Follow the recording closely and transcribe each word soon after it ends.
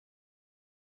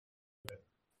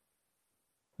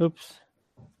Oops.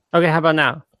 Okay, how about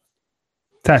now?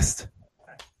 Test.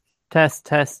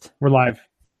 Test. We're live.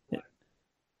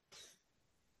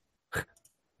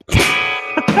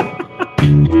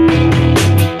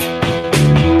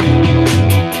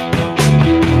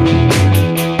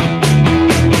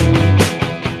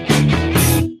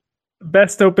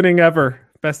 Best opening ever.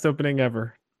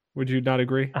 Would you not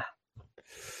agree?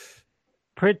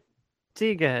 Pretty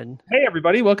good. Hey,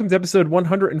 everybody. Welcome to episode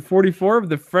 144 of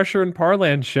the Fresher and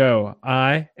Parlance show.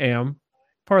 I am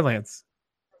Parlance.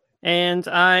 And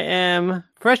I am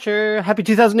Fresher. Happy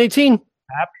 2018.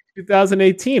 Happy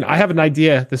 2018. I have an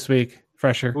idea this week,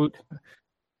 Fresher.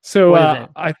 So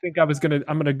I think I'm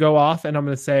going to go off and I'm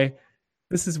going to say,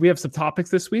 we have some topics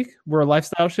this week. We're a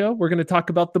lifestyle show. We're going to talk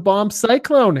about the bomb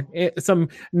cyclone, some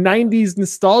 90s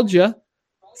nostalgia,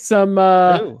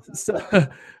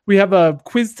 we have a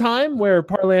quiz time where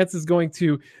Parlance is going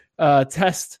to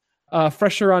test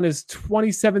Fresher on his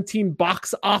 2017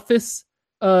 box office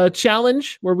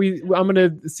challenge, where I'm going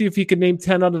to see if he can name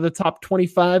 10 out of the top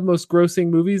 25 most grossing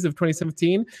movies of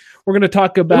 2017. We're going to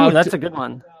talk about... Ooh, that's a good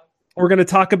one. We're going to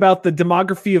talk about the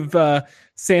demography of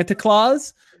Santa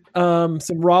Claus,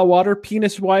 some raw water,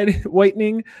 penis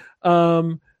whitening,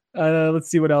 let's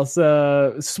see what else,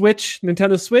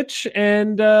 Nintendo Switch,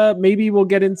 and maybe we'll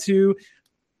get into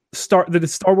Star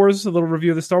Wars, a little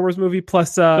review of the Star Wars movie,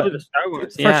 plus the Star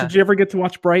Wars. Yeah. Did you ever get to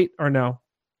watch Bright or no?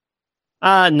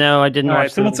 No, I didn't. All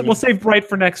right, so we'll save Bright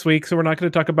for next week, so we're not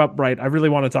going to talk about Bright. I really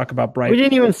want to talk about Bright. We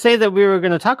didn't even say that we were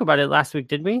going to talk about it last week,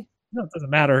 did we? No, it doesn't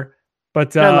matter.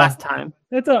 But last time.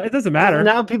 It doesn't matter.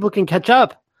 Now people can catch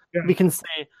up. Yeah. We can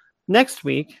say next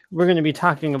week we're going to be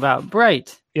talking about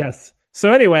Bright. Yes.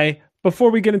 So anyway,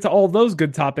 before we get into all those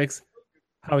good topics,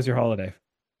 how was your holiday?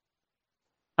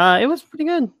 It was pretty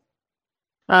good.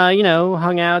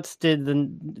 Hung out, did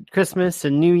the Christmas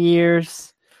and New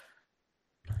Year's,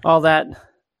 all that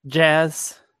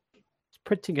jazz. It's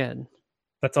pretty good.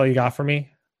 That's all you got for me?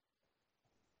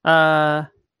 Yeah,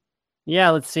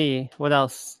 let's see. What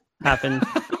else happened?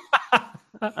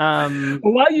 Well,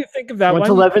 why do you think of that? Went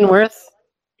to Leavenworth.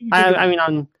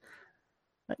 Went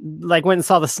and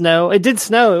saw the snow. It did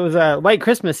snow. It was a white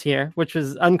Christmas here, which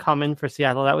was uncommon for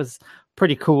Seattle. That was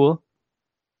pretty cool.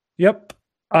 Yep.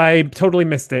 I totally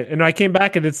missed it. And I came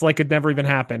back and it's like it never even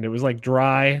happened. It was like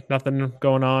dry, nothing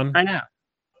going on. I know.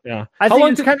 Yeah. I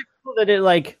think it's kind of cool that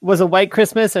it was a white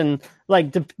Christmas and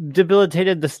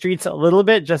debilitated the streets a little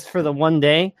bit just for the one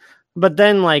day, but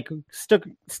then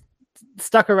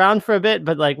stuck around for a bit,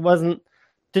 but didn't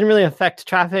really affect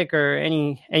traffic or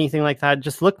anything like that. It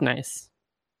just looked nice.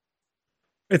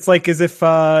 It's like as if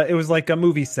it was like a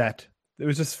movie set. It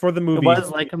was just for the movie. It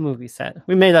was like a movie set.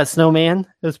 We made a snowman.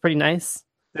 It was pretty nice.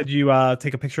 Did you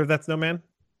take a picture of that snowman?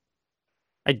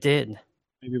 I did.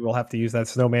 Maybe we'll have to use that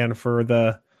snowman for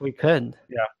the... We could.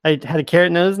 Yeah. I had a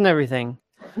carrot nose and everything.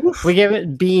 Oof. We gave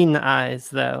it bean eyes,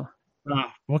 though.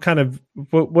 What kind of...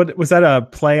 What was that, a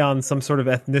play on some sort of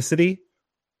ethnicity?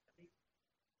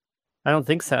 I don't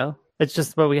think so. It's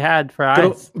just what we had for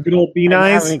eyes. Good old bean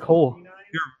eyes? Having cool.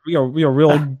 You're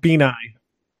real bean eye.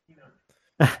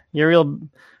 You're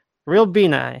real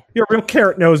bean eye. You're a real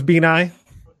carrot nose bean eye.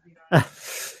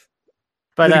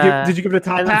 But did you give it a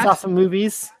top hat? I saw some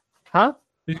movies. Huh?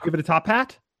 Did you give it a top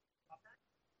hat?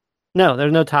 No,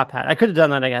 there's no top hat. I could have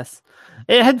done that, I guess.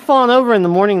 It had fallen over in the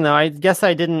morning, though. I guess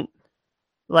I didn't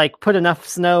put enough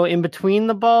snow in between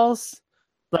the balls,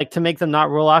 to make them not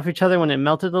roll off each other when it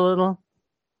melted a little.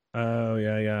 Oh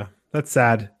yeah. That's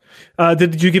sad.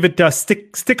 Did you give it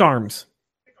stick arms?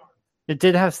 It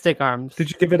did have stick arms.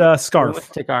 Did you give it a scarf? With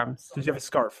stick arms. Did you have a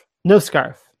scarf? No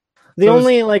scarf. The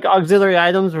only auxiliary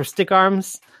items were stick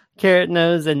arms, carrot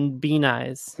nose, and bean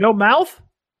eyes. No mouth?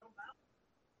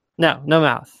 No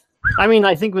mouth.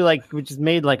 I think we just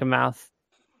made a mouth.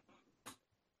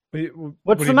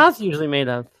 What's the mouth usually made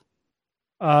of?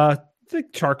 It's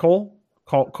like charcoal,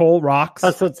 coal, rocks.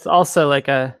 Oh, so it's also like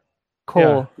a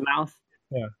coal mouth.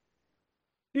 Yeah.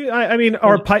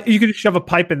 Or pipe. You could shove a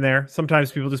pipe in there.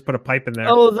 Sometimes people just put a pipe in there.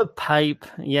 Oh, the pipe.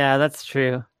 Yeah, that's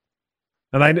true.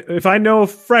 And if I know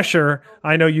Fresher,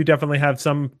 I know you definitely have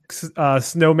some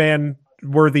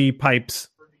snowman-worthy pipes.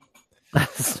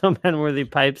 Snowman-worthy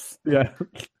pipes? Yeah.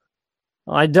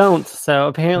 Well, I don't, so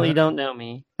apparently you don't know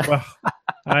me. Well,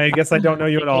 I guess I don't know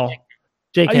you at all.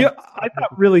 JK. I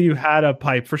thought really you had a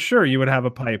pipe. For sure you would have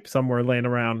a pipe somewhere laying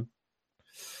around.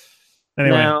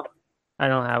 Anyway. No, I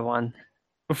don't have one.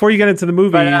 Before you get into the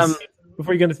movies,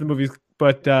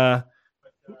 what'd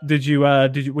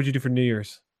you do for New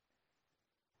Year's?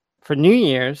 For New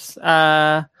Year's,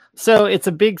 so it's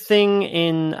a big thing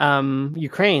in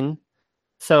Ukraine.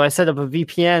 So I set up a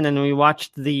VPN and we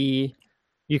watched the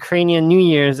Ukrainian New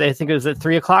Year's. I think it was at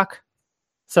 3:00.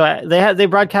 So they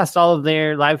broadcast all of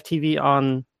their live TV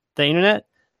on the internet,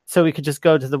 so we could just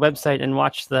go to the website and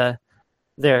watch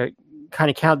their kind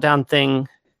of countdown thing.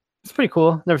 It's pretty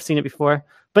cool. Never seen it before.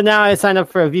 But now I signed up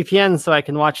for a VPN so I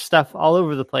can watch stuff all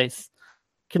over the place.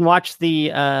 Can watch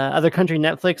the other country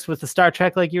Netflix with the Star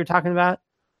Trek like you were talking about.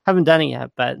 Haven't done it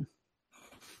yet, but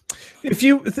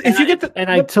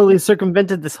I totally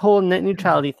circumvented this whole net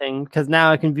neutrality thing because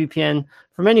now I can VPN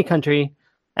from any country,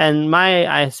 and my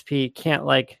ISP can't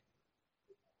like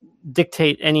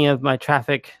dictate any of my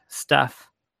traffic stuff.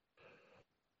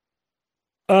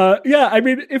 Yeah, I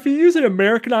mean, if you use an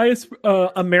American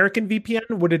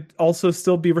VPN, would it also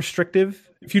still be restrictive?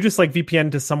 If you just like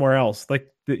VPN to somewhere else, like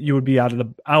you would be out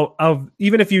of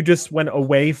even if you just went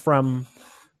away from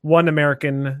one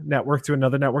American network to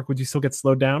another network, would you still get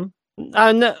slowed down?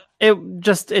 No,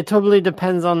 it totally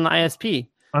depends on the ISP.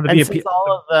 On the and VPN, since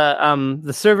all of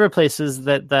the server places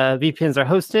that the VPNs are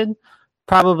hosted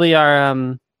probably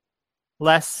are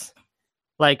less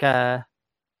like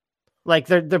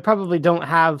they probably don't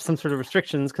have some sort of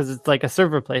restrictions because it's like a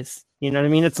server place. You know what I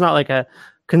mean? It's not like a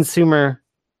consumer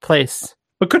place.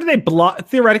 But couldn't they block?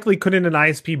 Theoretically, couldn't an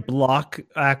ISP block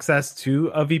access to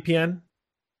a VPN?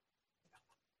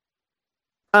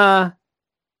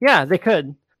 Yeah, they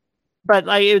could, but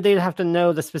they'd have to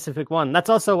know the specific one. That's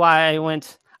also why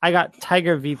I got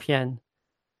Tiger VPN.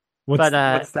 What's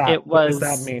that? What does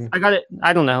that mean? I got it.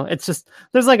 I don't know. It's just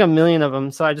there's like a million of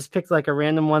them, so I just picked like a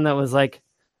random one that was like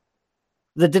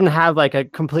that didn't have like a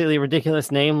completely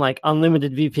ridiculous name like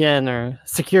Unlimited VPN or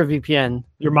Secure VPN.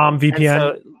 Your mom VPN.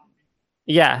 So,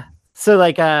 yeah. So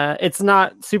like it's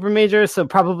not super major, so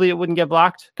probably it wouldn't get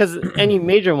blocked because any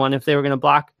major one, if they were going to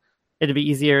block, it'd be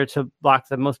easier to block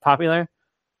the most popular.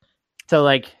 So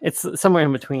like it's somewhere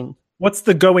in between. What's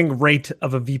the going rate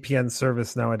of a VPN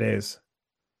service nowadays?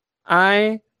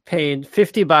 I paid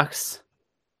 $50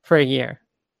 for a year.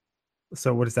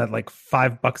 So what is that, like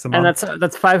 $5 a month? And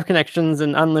that's 5 connections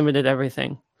and unlimited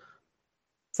everything.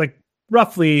 It's like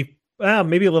roughly,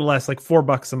 maybe a little less, like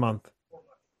 $4 a month.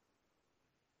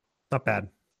 Not bad.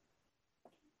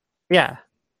 Yeah.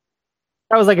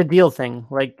 That was like a deal thing.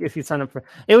 Like if you sign up for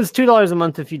it was $2 a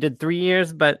month if you did 3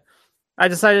 years, but I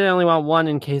decided I only want one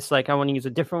in case like I want to use a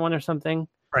different one or something.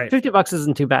 Right. $50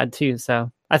 isn't too bad too, so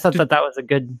I thought that was a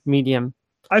good medium.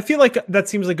 I feel like that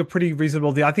seems like a pretty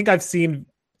reasonable deal. I think I've seen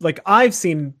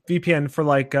VPN for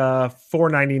like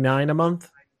 $4.99 a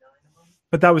month.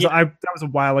 But that was that was a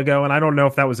while ago, and I don't know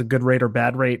if that was a good rate or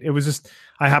bad rate. It was just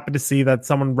I happened to see that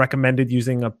someone recommended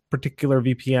using a particular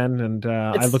VPN, and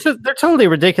they're totally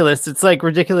ridiculous. It's like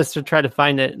ridiculous to try to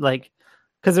find it, like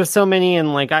because there's so many,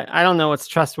 and like I don't know what's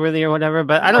trustworthy or whatever.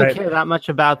 But I don't care that much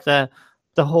about the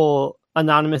whole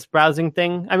anonymous browsing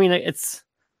thing. I mean, it's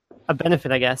a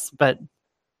benefit, I guess, but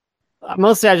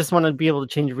mostly I just want to be able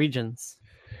to change regions.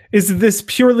 Is this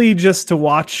purely just to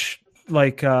watch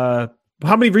like?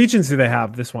 How many regions do they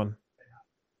have, this one?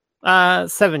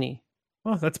 70.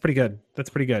 Oh, that's pretty good.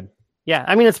 Yeah,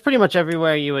 I mean, it's pretty much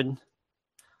everywhere you would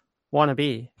want to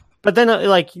be. But then,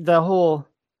 like, the whole...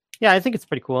 Yeah, I think it's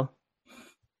pretty cool.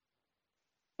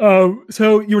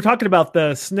 So you were talking about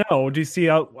the snow. Do you see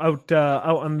out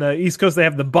on the East Coast, they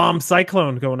have the bomb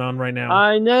cyclone going on right now?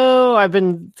 I know. I've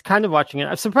been kind of watching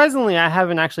it. Surprisingly, I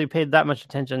haven't actually paid that much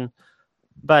attention.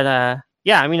 But,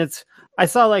 yeah, I mean, I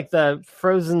saw, like, the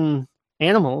frozen...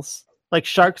 animals like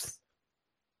sharks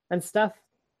and stuff.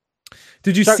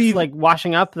 Did you see like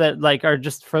washing up that like are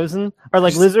just frozen, or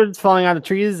like lizards falling out of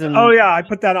trees? And oh yeah, I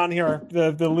put that on here.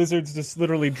 The lizards just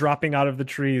literally dropping out of the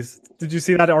trees. Did you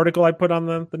see that article I put on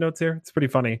the notes here? It's pretty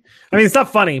funny. I mean, it's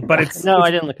not funny, but I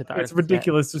didn't look at that. It's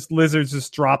ridiculous. Yet. Just lizards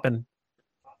just dropping.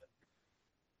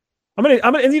 I'm gonna,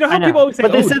 and you know how people always say,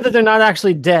 but they said that they're not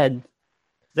actually dead.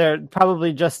 They're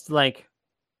probably just like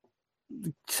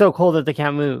so cold that they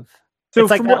can't move. So it's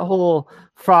like that whole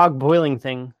frog boiling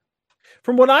thing.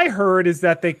 From what I heard is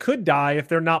that they could die if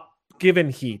they're not given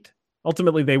heat.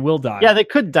 Ultimately, they will die. Yeah, they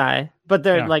could die, but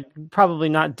they're like probably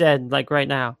not dead like right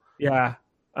now. Yeah.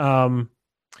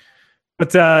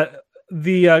 But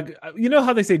you know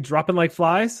how they say dropping like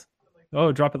flies?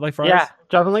 Oh, drop it like flies? Yeah,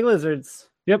 dropping like lizards.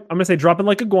 Yep, I'm going to say dropping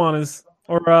like iguanas.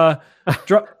 Or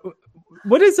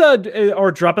what is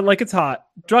or drop it like it's hot?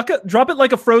 Drop it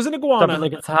like a frozen iguana. Drop it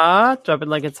like it's hot. Drop it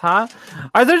like it's hot.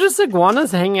 Are there just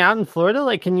iguanas hanging out in Florida?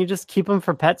 Like, can you just keep them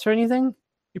for pets or anything?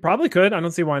 You probably could. I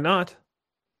don't see why not.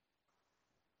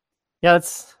 Yeah,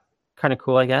 that's kind of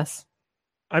cool, I guess.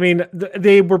 I mean,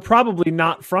 they were probably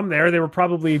not from there. They were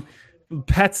probably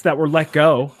pets that were let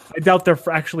go. I doubt they're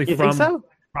actually you from. Think so?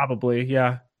 Probably,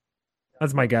 yeah.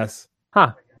 That's my guess.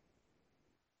 Huh.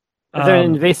 Is there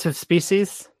an invasive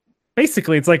species?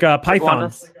 Basically, it's like a python,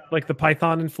 Iguanas? like the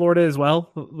python in Florida as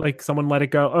well. Like someone let it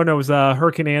go. Oh no, it was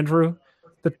Hurricane Andrew.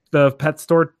 The pet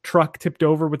store truck tipped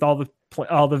over with all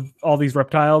these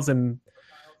reptiles, and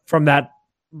from that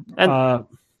And uh,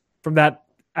 from that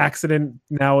accident,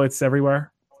 now it's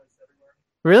everywhere.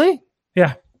 really?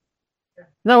 Yeah,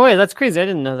 No way. That's crazy. I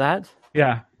didn't know that.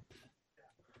 yeah,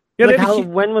 yeah. Like how?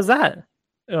 When was that?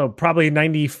 Probably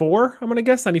 94. I'm gonna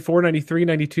guess 94, 93,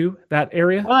 92. That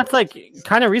area. Well, that's like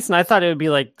kind of recent. I thought it would be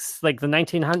like the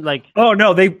 1900s, like Oh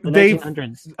no, the they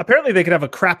 1900s. apparently they could have a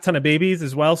crap ton of babies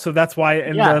as well. So that's why,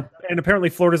 and apparently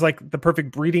Florida's like the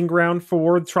perfect breeding ground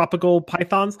for tropical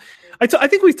pythons. I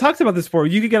think we've talked about this before.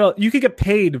 You could get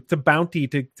paid to bounty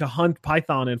to hunt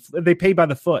python, and they pay by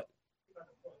the foot.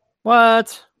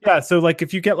 What? Yeah, so like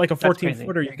if you get like a 14 crazy.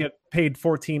 footer, you get paid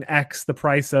 14x the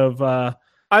price of Are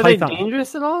python. they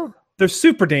dangerous at all? They're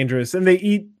super dangerous, and they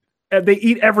eat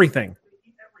everything.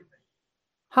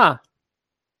 Huh.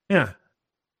 Yeah.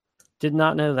 Did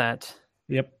not know that.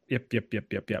 Yep.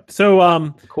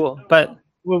 So Cool. But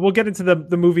we'll get into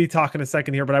the movie talk in a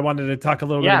second here, but I wanted to talk a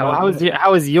little bit yeah, about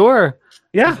how was your?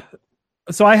 Yeah.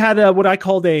 So I had what I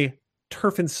called a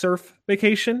turf and surf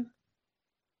vacation.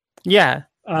 Yeah.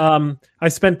 I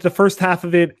spent the first half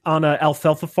of it on an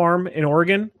alfalfa farm in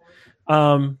Oregon.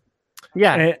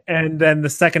 Yeah. And then the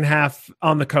second half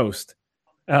on the coast.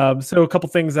 So a couple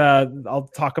things I'll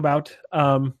talk about.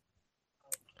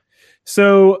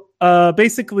 So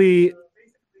basically,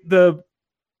 the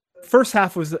first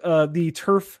half was the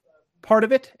turf part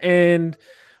of it, and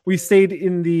we stayed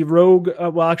in the Rogue.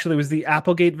 Actually, it was the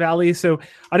Applegate Valley. So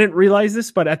I didn't realize this,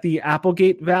 but at the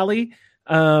Applegate Valley,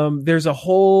 there's a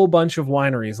whole bunch of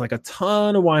wineries, like a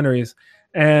ton of wineries,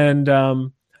 and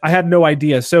I had no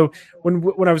idea. So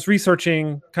when I was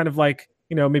researching, kind of like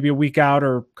maybe a week out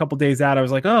or a couple days out, I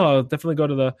was like, oh, I'll definitely go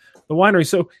to the winery.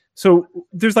 So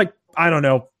there's like, I don't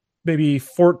know, maybe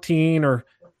 14 or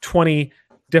 20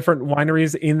 different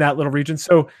wineries in that little region.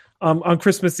 So on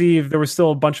Christmas Eve, there was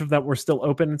still a bunch of that were still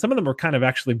open, and some of them were kind of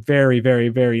actually very, very,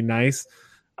 very nice.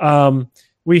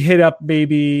 We hit up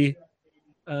maybe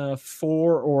 4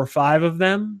 or 5 of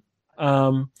them.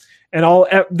 And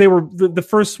they were the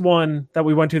first one that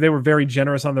we went to. They were very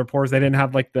generous on their pours. They didn't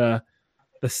have like the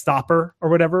stopper or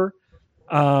whatever.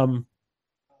 So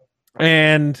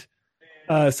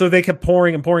they kept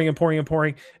pouring and pouring and pouring and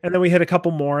pouring. And then we hit a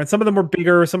couple more, and some of them were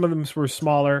bigger. Some of them were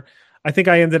smaller. I think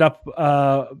I ended up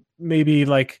maybe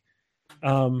like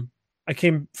I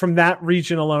came from that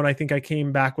region alone. I think I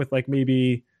came back with like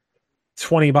maybe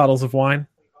 20 bottles of wine.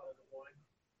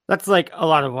 That's like a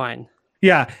lot of wine.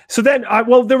 Yeah. So then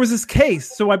there was this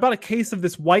case. So I bought a case of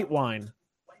this white wine.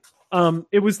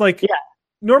 It was like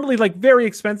normally like very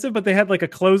expensive, but they had like a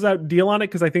closeout deal on it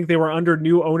because I think they were under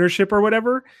new ownership or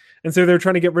whatever. And so they're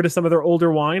trying to get rid of some of their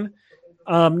older wine.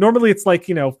 Normally it's like,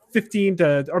 15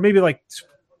 to, or maybe like,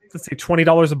 let's say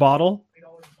 $20 a bottle,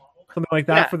 something like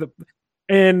that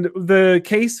and the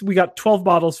case, we got 12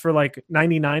 bottles for like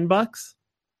 $99.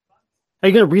 Are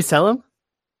you going to resell them?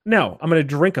 No, I'm going to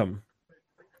drink them.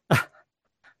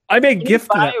 I may gift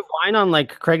buy wine on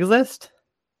like Craigslist.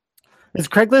 Is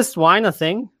Craigslist wine a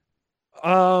thing?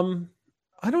 I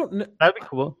don't know. That'd be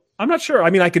cool. I'm not sure. I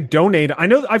mean, I could donate. I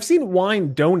know I've seen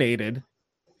wine donated.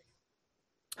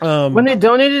 When they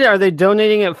donate it, are they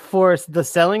donating it for the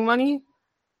selling money?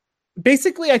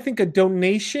 Basically, I think a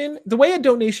donation, the way a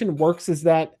donation works is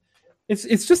that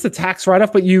it's just a tax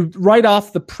write-off, but you write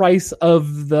off the price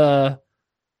of the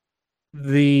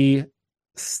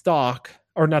stock,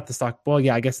 or not the stock. Well,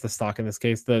 yeah, I guess the stock in this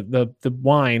case, the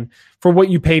wine, for what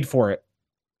you paid for it.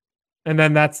 And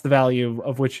then that's the value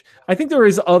of which I think there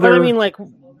is other. But I mean, like,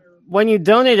 when you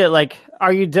donate it, like,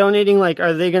 are you donating, like,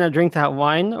 are they going to drink that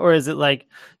wine? Or is it like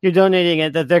you're donating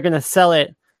it that they're going to sell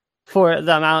it for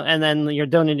the amount, and then you're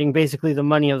donating basically the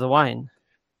money of the wine?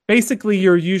 Basically,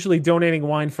 you're usually donating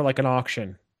wine for like an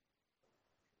auction.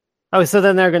 Oh, so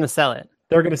then they're going to sell it.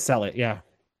 They're going to sell it, yeah.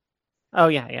 Oh,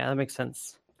 yeah, that makes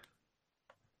sense.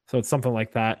 So it's something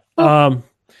like that. Oh.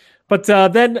 But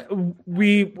then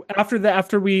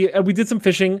after we did some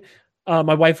fishing.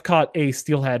 My wife caught a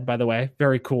steelhead, by the way.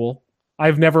 Very cool.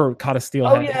 I've never caught a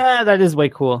steelhead. Oh yeah, that is way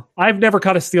cool. I've never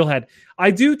caught a steelhead. I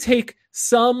do take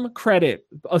some credit,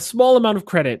 a small amount of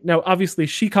credit. Now, obviously,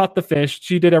 she caught the fish.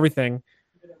 She did everything.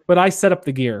 But I set up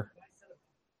the gear.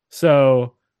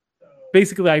 So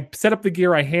basically, I set up the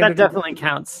gear. I handed that definitely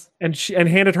counts. And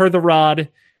handed her the rod,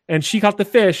 and she caught the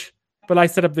fish, but I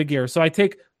set up the gear. So I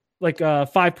take like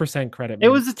 5% credit. Maybe. It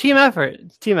was a team effort.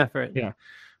 Team effort. Yeah.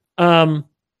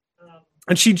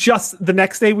 And she the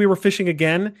next day we were fishing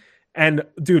again, And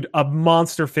dude, a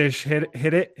monster fish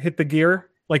hit the gear,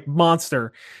 like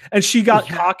monster. And she got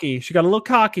cocky. She got a little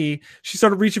cocky. She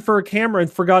started reaching for her camera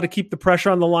and forgot to keep the pressure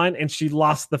on the line, and she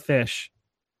lost the fish.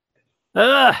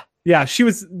 Ugh. Yeah,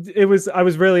 I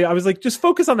was like, just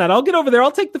focus on that. I'll get over there.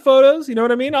 I'll take the photos. You know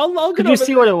what I mean? I'll get Could you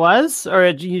see what it was? Or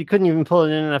you couldn't even pull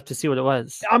it in enough to see what it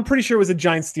was? I'm pretty sure it was a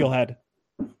giant steelhead.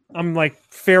 I'm like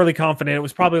fairly confident. It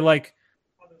was probably like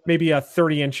maybe a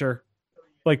 30-incher.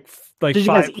 Like Did you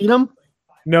guys eat them?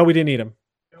 No, we didn't eat them.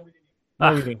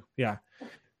 No, we didn't. Yeah.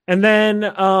 And then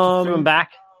threw them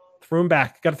back.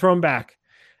 Got to throw them back.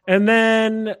 And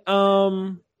then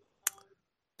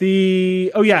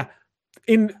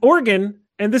in Oregon,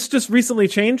 and this just recently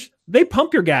changed, they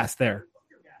pump your gas there.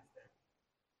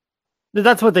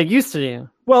 That's what they used to do.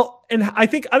 Well, and I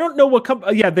don't know what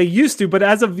they used to, but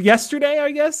as of yesterday,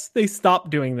 I guess they stopped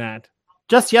doing that.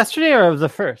 Just yesterday, or of the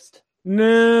first?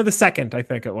 No, the second, I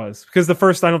think it was, because the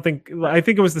first, I think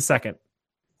it was the second.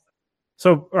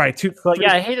 So, all right.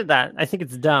 I hated that. I think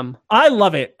it's dumb. I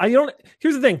love it.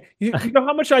 Here's the thing. You know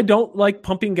how much I don't like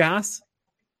pumping gas?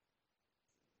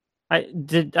 I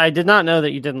did not know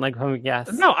that you didn't like pumping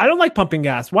gas. No, I don't like pumping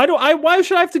gas. Why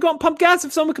should I have to go out and pump gas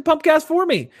if someone could pump gas for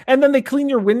me? And then they clean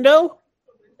your window?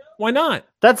 Why not?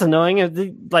 That's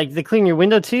annoying. They clean your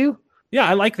window too? Yeah,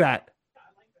 I like that.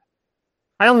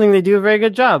 I don't think they do a very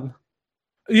good job.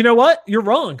 You know what? You're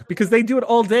wrong, because they do it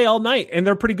all day, all night, and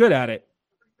they're pretty good at it.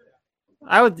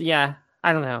 I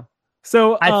don't know.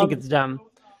 So I think it's dumb.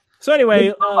 So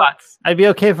anyway, robots. I'd be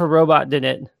okay if a robot did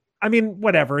it. I mean,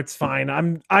 whatever, it's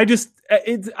fine. I just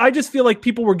feel like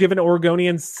people were giving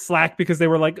Oregonians slack because they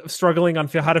were like struggling on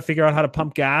how to figure out how to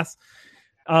pump gas.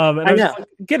 And I was like,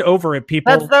 get over it,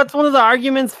 people. That's one of the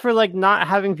arguments for like not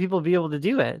having people be able to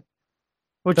do it,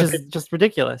 which is just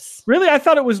ridiculous. Really, I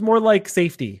thought it was more like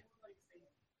safety.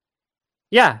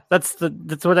 Yeah, that's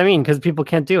what I mean, because people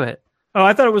can't do it. Oh,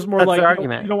 I thought it was more like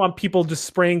argument. You don't want people just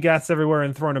spraying gas everywhere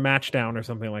and throwing a match down or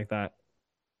something like that.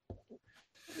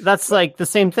 That's like the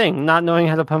same thing, not knowing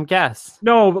how to pump gas.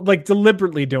 No, like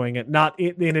deliberately doing it, not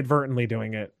inadvertently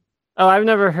doing it. Oh, I've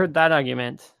never heard that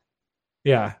argument.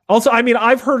 Yeah. Also, I mean,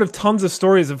 I've heard of tons of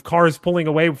stories of cars pulling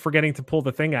away, forgetting to pull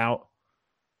the thing out.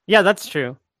 Yeah, that's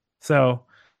true. So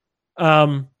I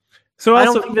don't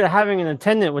think that having an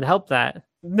attendant would help that.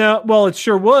 No, well, it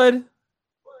sure would.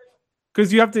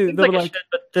 Because you have to, but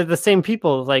they're the same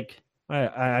people. Like,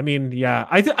 I mean, yeah,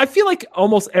 I feel like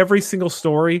almost every single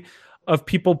story of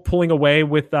people pulling away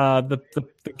with the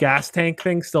gas tank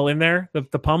thing still in there,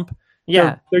 the pump.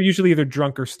 Yeah, they're usually either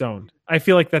drunk or stoned. I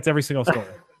feel like that's every single story.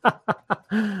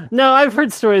 No, I've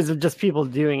heard stories of just people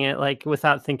doing it like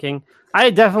without thinking. I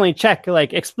definitely check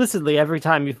like explicitly every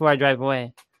time before I drive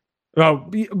away. Oh,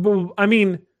 I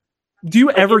mean, do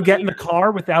you ever get in the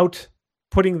car without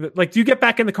putting do you get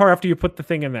back in the car after you put the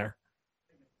thing in there?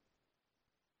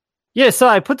 Yeah, so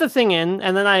I put the thing in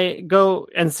and then I go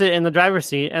and sit in the driver's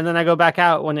seat and then I go back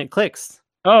out when it clicks.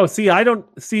 Oh, see, I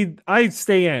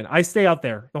stay in. I stay out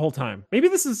there the whole time. Maybe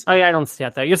this is... Oh, yeah, I don't stay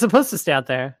out there. You're supposed to stay out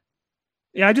there.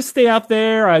 Yeah, I just stay out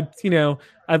there. I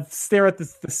stare at the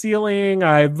ceiling.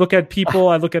 I look at people.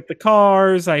 I look at the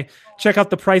cars. I check out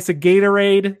the price of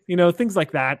Gatorade. Things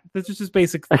like that. This is just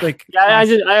basic. Like, yeah,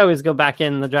 I always go back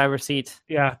in the driver's seat.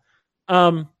 Yeah.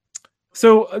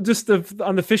 So just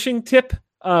on the fishing tip,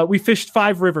 we fished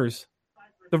 5 rivers: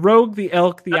 the Rogue, the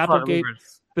Elk, the Applegate,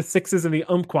 the Sixes, and the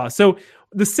Umpqua. So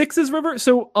the Sixes River.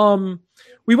 So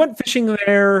we went fishing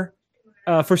there.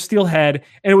 For steelhead,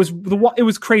 and it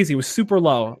was crazy. It was super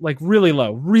low, like really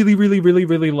low, really, really, really,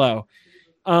 really low.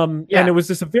 And it was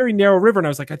just a very narrow river. And I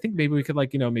was like, I think maybe we could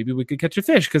maybe we could catch a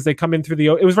fish because they come in through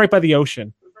it was right by the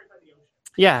ocean.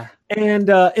 Yeah. And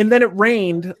then it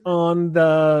rained on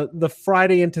the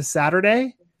Friday into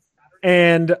Saturday.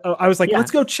 And I was like, let's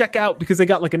go check out because they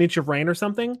got like an inch of rain or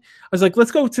something. I was like,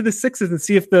 let's go to the Sixes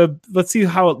and let's see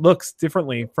how it looks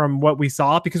differently from what we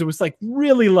saw, because it was like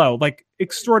really low, like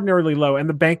extraordinarily low. And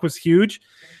the bank was huge.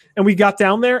 And we got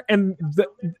down there and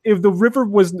if the river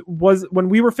was when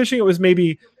we were fishing, it was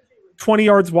maybe 20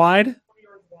 yards wide.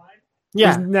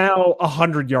 Yeah. It was now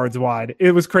 100 yards wide.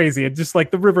 It was crazy. It just like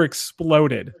the river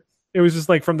exploded. It was just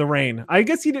like from the rain. I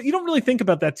guess you don't really think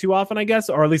about that too often, I guess,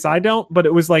 or at least I don't. But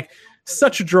it was like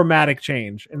such a dramatic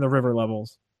change in the river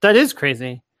levels. That is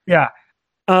crazy. Yeah.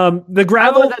 The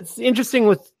gravel. That's interesting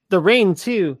with the rain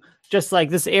too. Just like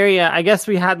this area, I guess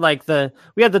we had the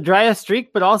driest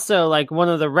streak, but also like one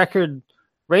of the record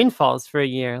rainfalls for a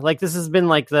year. Like this has been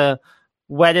like the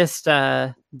wettest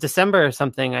December or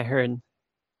something, I heard.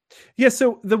 Yeah,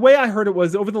 so the way I heard it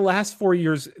was over the last 4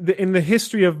 years, in the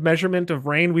history of measurement of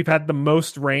rain, we've had the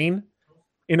most rain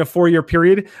in a 4-year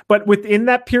period. But within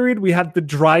that period, we had the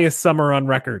driest summer on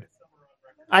record.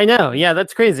 I know. Yeah,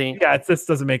 that's crazy. Yeah, this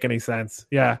doesn't make any sense.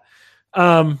 Yeah.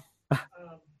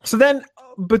 So then,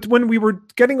 but when we were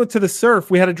getting to the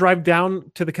surf, we had to drive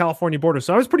down to the California border.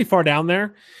 So I was pretty far down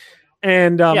there.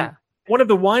 And one of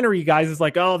the winery guys is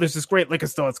like, oh, there's this great liquor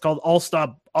store. It's called All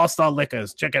Star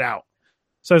Liquors. Check it out.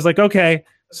 So I was like, okay.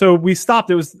 So we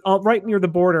stopped. It was right near the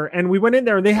border. And we went in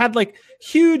there and they had like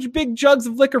huge, big jugs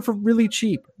of liquor for really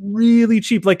cheap,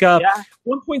 like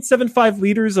 1.75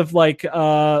 liters of like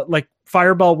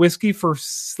Fireball whiskey for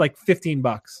like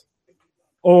 $15.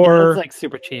 Or it's like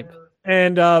super cheap.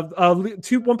 And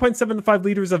 1.75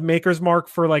 liters of Maker's Mark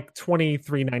for like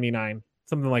 $23.99,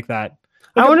 something like that.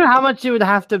 I wonder how much it would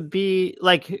have to be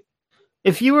like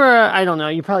if you were, I don't know,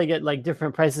 you probably get like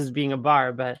different prices being a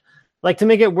bar, but like to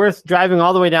make it worth driving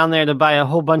all the way down there to buy a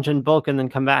whole bunch in bulk and then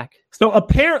come back. So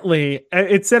apparently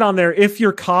it said on there, if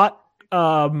you're caught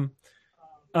as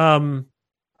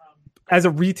a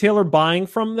retailer buying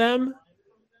from them,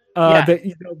 that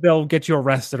they'll get you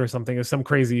arrested or something, or some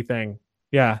crazy thing.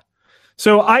 Yeah.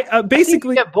 So I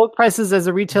basically get bulk prices as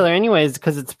a retailer anyways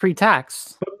because it's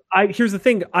pre-tax. Here's the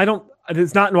thing.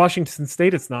 It's not in Washington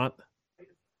State. It's not.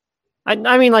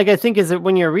 I mean, like, I think is it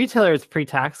when you're a retailer, it's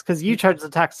pre-tax because you charge the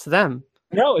tax to them.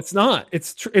 No, it's not.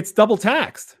 It's double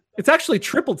taxed. It's actually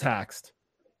triple taxed.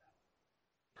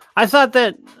 I thought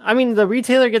that. I mean, the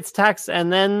retailer gets taxed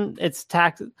and then it's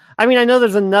taxed. I mean, I know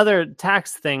there's another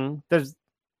tax thing.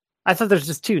 I thought there's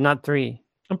just 2, not 3.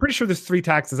 I'm pretty sure there's 3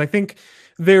 taxes. I think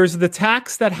there's the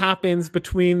tax that happens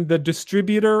between the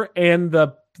distributor and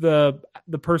the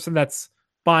person that's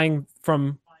buying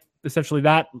from essentially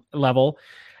that level.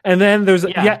 And then there's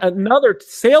yet another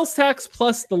sales tax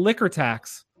plus the liquor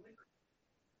tax.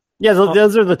 Yeah,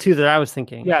 those are the 2 that I was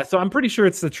thinking. Yeah, so I'm pretty sure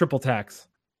it's the triple tax.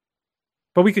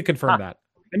 But we could confirm that.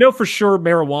 I know for sure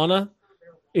marijuana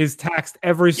is taxed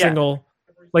every single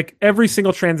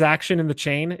transaction in the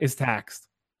chain is taxed.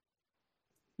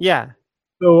 Yeah.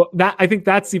 So I think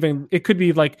that's even, it could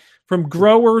be like from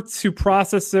grower to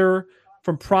processor,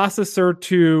 from processor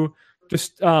to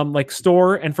just like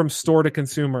store, and from store to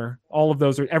consumer. All of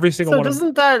those are every single one. So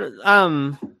doesn't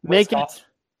that make it?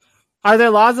 Are there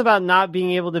laws about not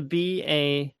being able to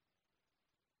be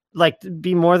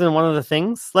be more than one of the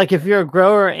things? Like if you're a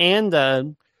grower and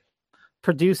a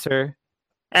producer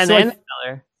and a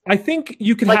seller. I think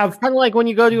you can have kind of like when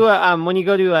you go to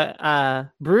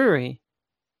a brewery.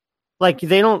 Like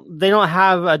they don't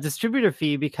have a distributor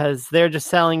fee because they're just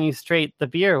selling you straight the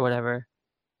beer or whatever.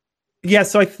 Yeah,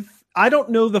 so I don't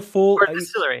know the full or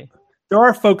distillery. There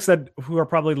are folks who are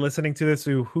probably listening to this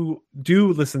who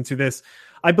do listen to this.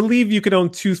 I believe you could own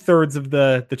 2/3 of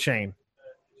the chain.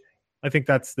 I think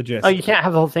that's the gist. Oh, you can't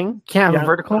have the whole thing? Can't have a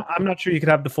vertical? I'm not sure you could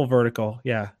have the full vertical.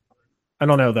 Yeah. I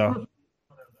don't know though.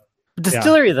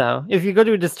 Distillery though. If you go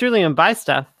to a distillery and buy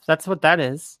stuff, that's what that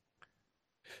is.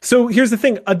 So here's the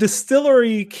thing: a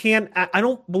distillery can't. I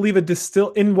don't believe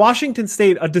in Washington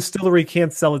State. A distillery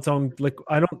can't sell its own.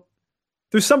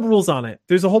 There's some rules on it.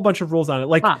 There's a whole bunch of rules on it.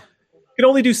 Like you can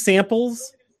only do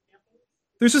samples.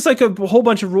 There's just like a whole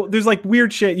bunch of rules. There's like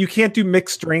weird shit. You can't do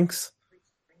mixed drinks.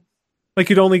 Like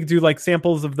you'd only do like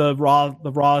samples of the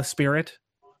raw spirit.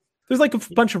 There's like a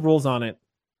bunch of rules on it.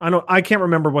 I can't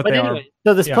remember what they are.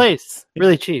 So this place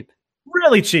really cheap.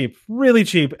 Really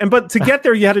cheap. But to get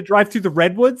there, you had to drive through the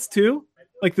redwoods too,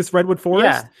 like this redwood forest.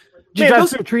 Yeah. Did you drive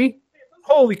through a tree?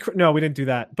 Holy crap! No, we didn't do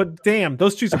that. But damn,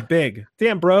 those trees are big.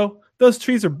 Damn, bro, those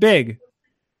trees are big.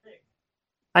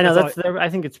 I know I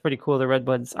think it's pretty cool. The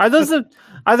redwoods. Are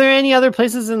there any other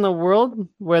places in the world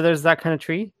where there's that kind of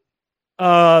tree?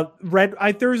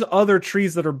 There's other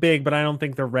trees that are big, but I don't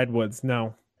think they're redwoods.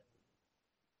 No.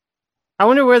 I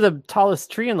wonder where the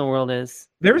tallest tree in the world is.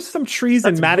 There's some trees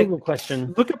in Madagascar.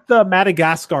 Question. Look at the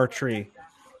Madagascar tree.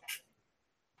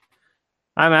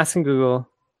 I'm asking Google.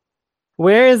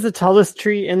 Where is the tallest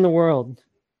tree in the world?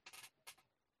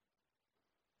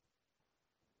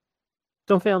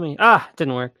 Don't fail me.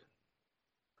 Didn't work.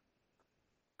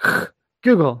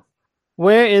 Google.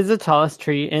 Where is the tallest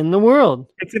tree in the world?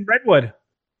 It's in Redwood.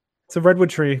 It's a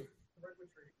redwood tree.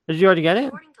 Did you already get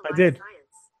it? I did.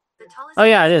 Oh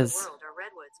yeah, it is.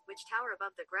 Which tower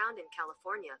above the ground in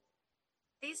California.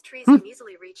 These trees can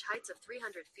easily reach heights of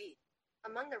 300 feet.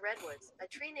 Among the redwoods, a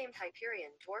tree named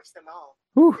Hyperion dwarfs them all.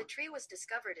 The tree was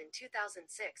discovered in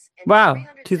 2006 and wow,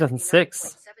 2006.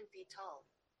 7 feet tall.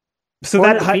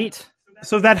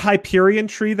 So that Hyperion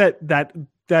tree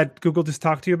that Google just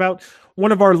talked to you about,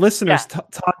 one of our listeners,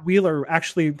 Todd Wheeler,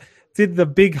 actually did the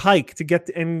big hike to get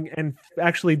and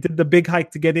actually did the big hike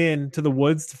to get into the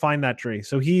woods to find that tree.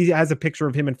 So he has a picture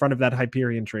of him in front of that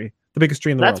Hyperion tree. The biggest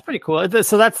tree in the That's world. pretty cool.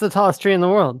 So that's the tallest tree in the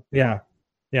world. Yeah.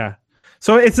 Yeah.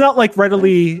 So it's not like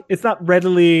readily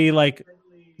like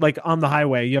on the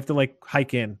highway. You have to like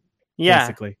hike in. Yeah.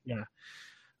 Basically. Yeah.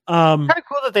 Kind of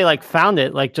cool that they like found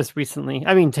it like just recently.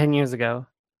 I mean, 10 years ago,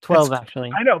 12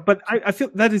 actually. I know, but I feel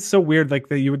that is so weird. Like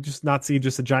that you would just not see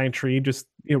just a giant tree, just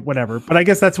whatever. But I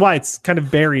guess that's why it's kind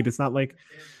of buried. It's not like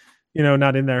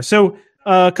not in there. So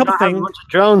a couple things. A bunch of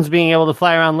drones being able to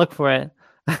fly around look for it.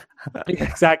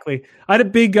 Exactly. I had a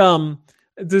big I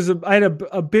had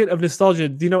a bit of nostalgia.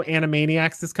 Do you know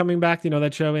Animaniacs is coming back? Do you know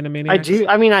that show, Animaniacs? I do.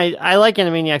 I mean, I like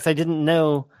Animaniacs. I didn't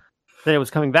know that it was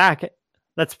coming back.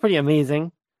 That's pretty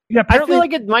amazing. Yeah, I feel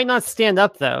like it might not stand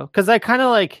up though, because I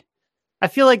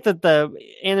feel like that the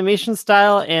animation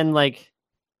style and like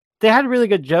they had really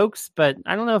good jokes, but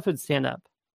I don't know if it'd stand up.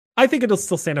 I think it'll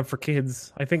still stand up for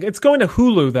kids. I think it's going to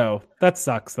Hulu though. That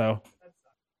sucks though.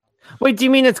 Wait, do you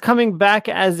mean it's coming back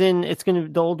as in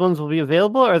the old ones will be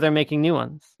available, or they're making new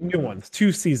ones? New ones,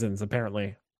 2 seasons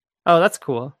apparently. Oh, that's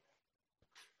cool.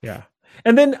 Yeah,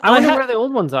 and then I wonder where the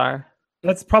old ones are.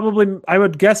 That's probably, I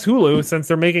would guess, Hulu, since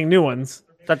they're making new ones.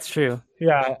 That's true.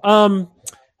 Yeah.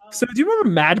 So do you remember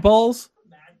Mad Balls?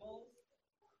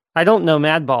 I don't know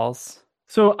Mad Balls.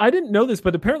 So I didn't know this,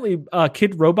 but apparently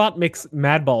Kid Robot makes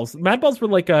Mad Balls. Mad Balls were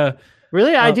like a...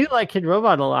 Really? I do like Kid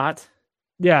Robot a lot.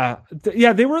 Yeah.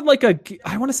 Yeah, they were like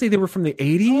I want to say they were from the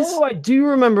 80s. Oh, I do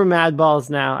remember Mad Balls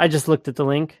now. I just looked at the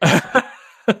link. Yeah,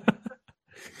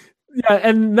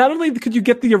 and not only could you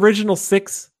get the original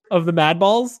 6 of the Mad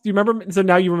Balls, do you remember? So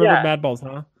now you remember Mad Balls,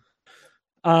 huh?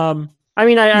 I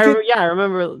mean, I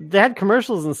remember they had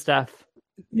commercials and stuff.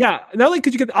 Yeah, not only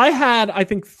could you get, I had, I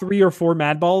think 3 or 4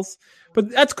 Mad Balls, but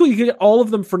that's cool. You can get all of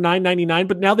them for $9.99.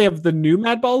 But now they have the new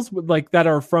Mad Balls with that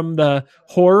are from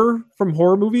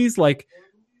horror movies, like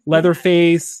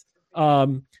Leatherface,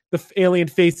 the Alien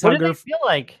Face Hugger. What do they feel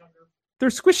like? They're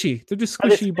squishy. They're just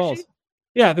squishy balls.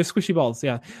 Yeah, they're squishy balls.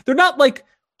 Yeah, they're not.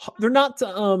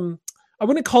 I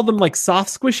wouldn't call them like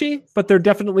soft squishy, but they're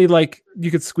definitely like you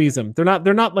could squeeze them. They're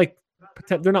not like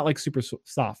super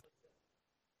soft.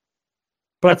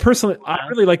 But I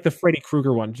really like the Freddy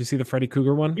Krueger one. Did you see the Freddy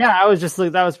Krueger one? Yeah,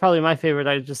 that was probably my favorite.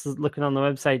 I was just looking on the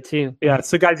website too. Yeah,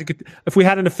 so guys, if we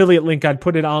had an affiliate link, I'd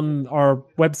put it on our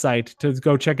website to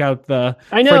go check out the.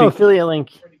 Affiliate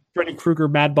link. Freddy Krueger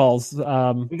Mad Balls.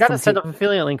 We got to set up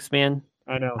affiliate links, man.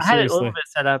 I know. I had it a little bit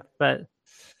set up, but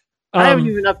I haven't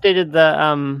even updated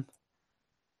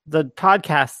the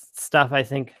podcast stuff. I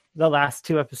think the last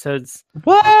 2 episodes.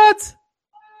 What?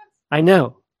 I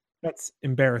know. That's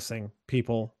embarrassing,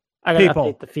 people. I gotta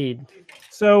update the feed.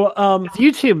 So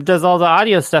YouTube does all the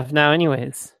audio stuff now,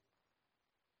 anyways.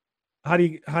 How do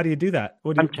you do that?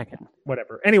 I'm checking.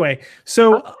 Whatever. Anyway,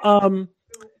 so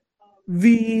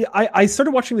I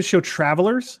started watching the show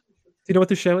Travelers. Do you know what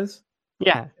the show is?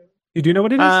 Yeah. You do know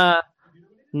what it is?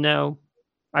 No,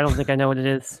 I don't think I know what it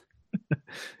is.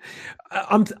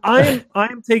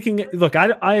 I'm taking. Look,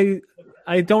 I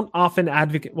don't often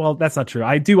advocate. Well, that's not true.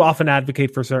 I do often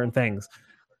advocate for certain things.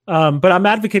 But I'm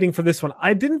advocating for this one.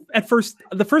 I didn't at first.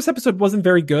 The first episode wasn't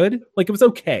very good. Like it was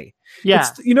okay. Yeah.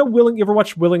 You ever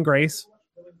watch Will and Grace?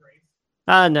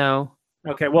 No.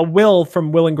 Okay. Well, Will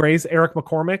from Will and Grace, Eric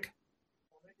McCormick.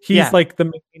 He's like the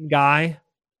main guy,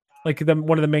 like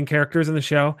one of the main characters in the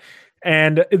show.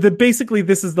 And basically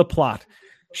this is the plot.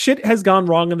 Shit has gone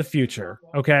wrong in the future.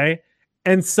 Okay.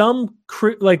 And some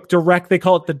they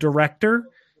call it the director,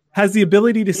 has the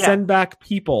ability to send back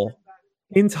people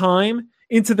in time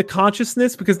into the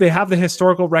consciousness because they have the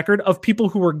historical record of people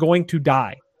who are going to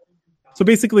die. So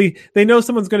basically, they know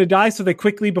someone's going to die, so they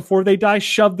quickly, before they die,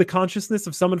 shove the consciousness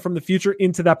of someone from the future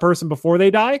into that person before they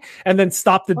die, and then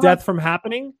stop the death from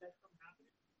happening.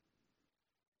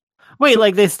 Wait,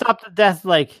 like they stop the death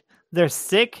like they're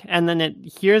sick, and then it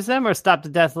hears them, or stop the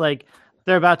death like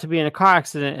they're about to be in a car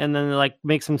accident, and then it like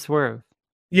makes them swerve?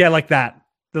 Yeah, like that.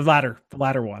 The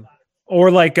latter one. Or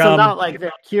like not like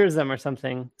it cures them or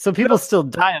something. So people still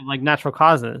die of like natural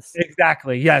causes.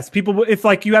 Exactly. Yes. People, if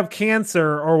like you have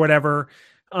cancer or whatever,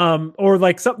 or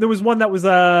like there was one that was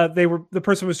the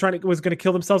person was going to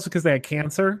kill themselves because they had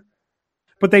cancer,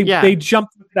 but they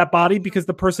jumped into that body because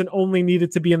the person only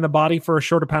needed to be in the body for a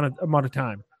short amount of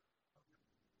time.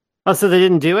 Oh, so they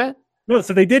didn't do it? No,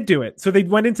 so they did do it. So they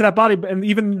went into that body, and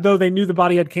even though they knew the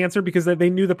body had cancer, because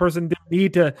they knew the person didn't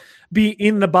need to be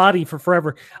in the body for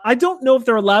forever. I don't know if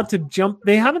they're allowed to jump.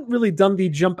 They haven't really done the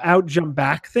jump out, jump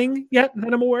back thing yet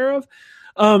that I'm aware of.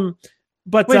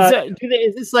 But wait, so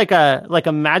is this like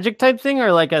a magic type thing,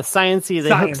 or like a sciencey?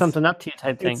 They hook something up to you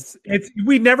type thing. It's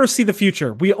we never see the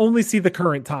future. We only see the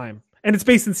current time, and it's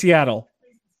based in Seattle.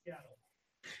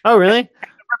 Oh, really?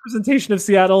 representation of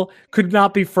Seattle could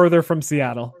not be further from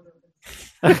Seattle.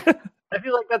 I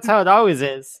feel like that's how it always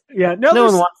is. Yeah, no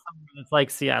one wants something that's like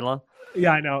Seattle.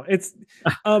 Yeah, I know. It's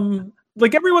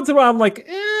like every once in a while I'm like,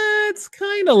 it's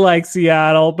kind of like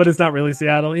Seattle, but it's not really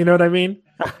Seattle. You know what I mean?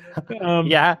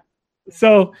 Yeah.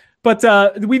 So, but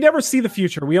we never see the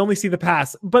future. We only see the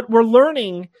past. But we're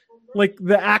learning, like,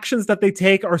 the actions that they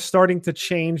take are starting to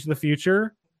change the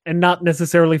future, and not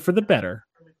necessarily for the better.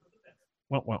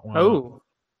 Oh.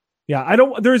 Yeah, I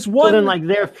don't. There's one. So then, like,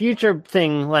 their future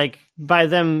thing, like, by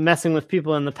them messing with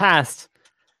people in the past,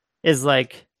 is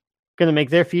like going to make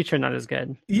their future not as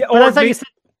good. Yeah, but I thought you said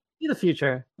you see the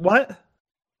future. What?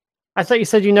 I thought you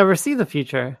said you never see the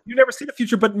future. You never see the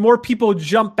future, but more people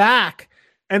jump back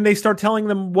and they start telling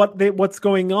them what's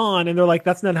going on, and they're like,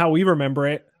 "That's not how we remember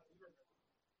it."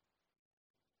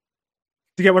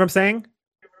 Do you get what I'm saying?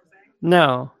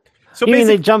 No. So you mean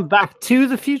they jump back to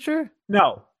the future?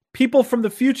 No. People from the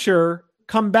future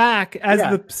come back as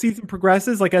the season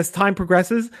progresses, like as time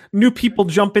progresses, new people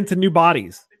jump into new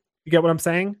bodies. You get what I'm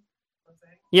saying?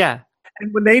 Yeah.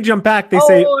 And when they jump back, they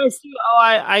say, I see.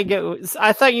 I get.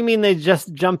 I thought you mean they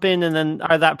just jump in and then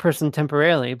are that person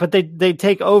temporarily, but they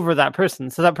take over that person,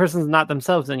 so that person's not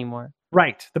themselves anymore.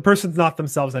 Right. The person's not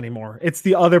themselves anymore. It's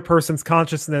the other person's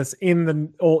consciousness in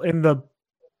the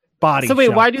body. So wait,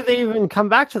 why do they even come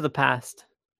back to the past?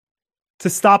 To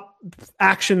stop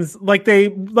actions like the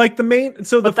main.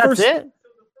 So but that's it.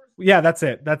 Yeah, that's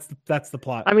it. That's the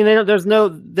plot. I mean, there's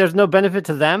no benefit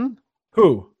to them.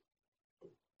 Who?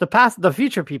 The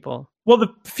future people. Well,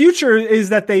 the future is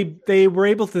that they were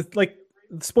able to, like,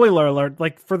 spoiler alert,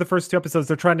 like, for the first 2 episodes,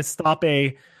 they're trying to stop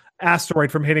a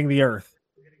asteroid from hitting the Earth.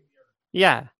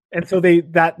 Yeah. And so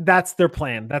that's their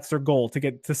plan. That's their goal,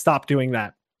 to stop doing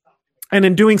that. And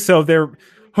in doing so, they're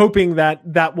hoping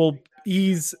that will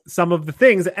ease some of the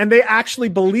things. And they actually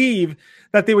believe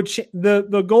that they would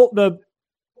the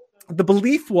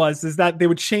belief is that they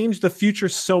would change the future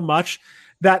so much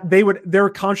that their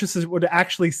consciousness would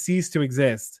actually cease to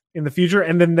exist in the future,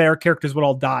 and then their characters would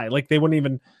all die. Like, they wouldn't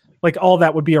even, like, all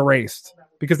that would be erased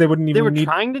because they wouldn't even. They were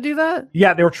trying to do that.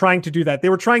 Yeah, they were trying to do that. They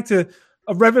were trying to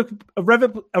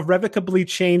irrevocably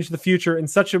change the future in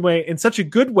such a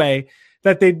good way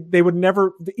that they would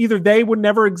never, either they would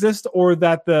never exist, or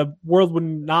that the world would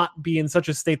not be in such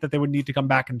a state that they would need to come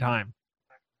back in time.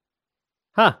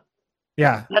 Huh.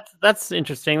 Yeah. That's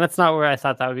interesting. That's not where I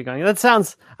thought that would be going.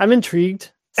 I'm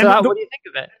intrigued. So what do you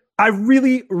think of it? I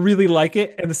really, really like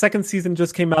it. And the second season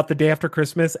just came out the day after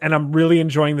Christmas, and I'm really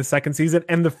enjoying the second season.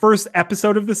 And the first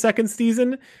episode of the second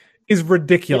season is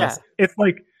ridiculous. Yeah. It's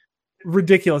like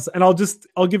ridiculous. And I'll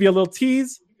give you a little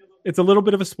tease. It's a little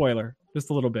bit of a spoiler, just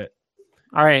a little bit.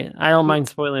 All right. I don't mind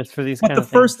spoilers for these kind of things.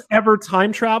 The first ever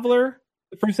time traveler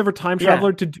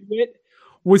to do it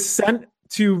was sent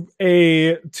to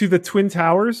the Twin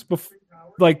Towers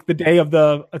like the day of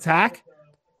the attack.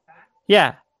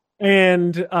 Yeah.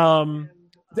 And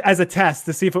as a test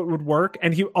to see if it would work,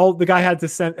 and the guy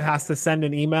has to send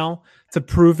an email to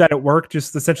prove that it worked.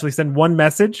 Just essentially send one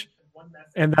message,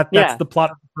 and that's the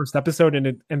plot of the first episode,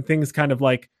 and things kind of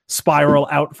like spiral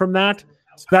out from that.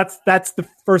 So that's the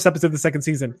first episode of the second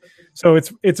season. So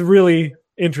it's really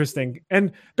interesting,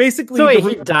 and basically, so wait,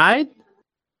 he died.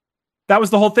 That was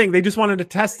the whole thing. They just wanted to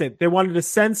test it. They wanted to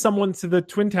send someone to the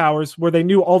Twin Towers where they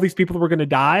knew all these people were going to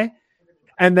die,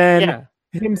 and then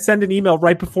him send an email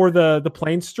right before the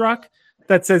plane struck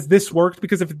that says this worked,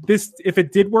 because if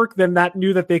it did work, then that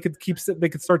knew that they could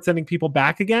start sending people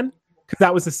back again, because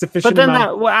that was a sufficient. But then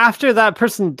after that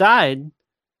person died,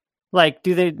 like,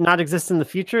 do they not exist in the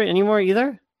future anymore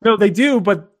either? No, they do,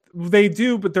 but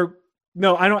they're.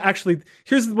 No, I don't actually.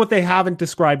 Here's what they haven't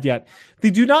described yet. They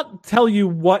do not tell you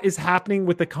what is happening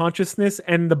with the consciousness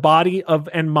and the body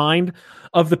and mind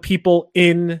of the people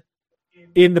in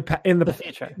the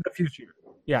future.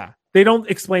 Yeah, they don't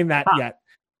explain that yet,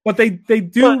 but they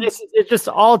do. Well, it just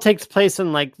all takes place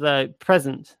in, like, the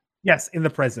present. Yes, in the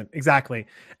present, exactly.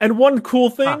 And one cool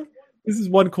thing. This is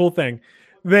one cool thing.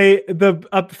 And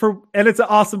it's an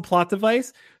awesome plot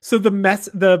device. So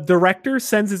the director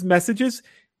sends his messages,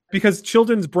 because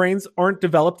children's brains aren't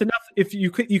developed enough. If you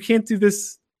can't do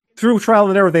this through trial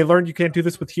and error, they learned you can't do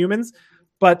this with humans.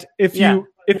 But if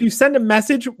you send a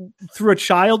message through a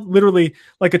child, literally,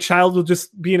 like, a child will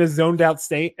just be in a zoned out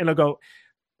state, and it'll go,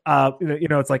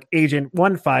 it's like, Agent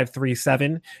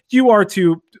 1537, you are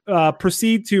to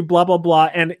proceed to blah blah blah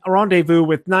and rendezvous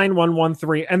with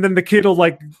 9113, and then the kid will,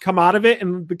 like, come out of it,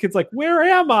 and the kid's like, where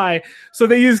am I? So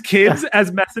they use kids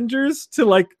as messengers to,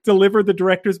 like, deliver the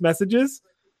director's messages.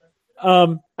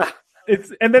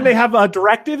 And then they have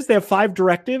directives. They have 5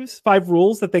 directives, 5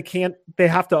 rules that they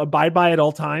have to abide by at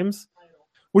all times,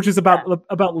 which is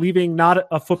about leaving not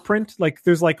a footprint. Like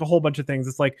there's like a whole bunch of things.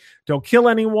 It's like, don't kill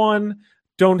anyone,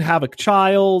 don't have a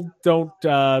child, don't,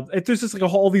 there's just like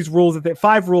all these rules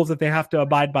 5 rules that they have to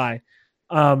abide by.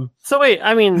 So wait,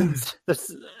 I mean,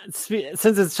 since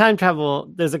it's time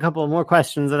travel, there's a couple of more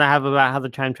questions that I have about how the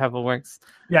time travel works.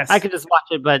 Yes. I could just watch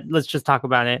it, but let's just talk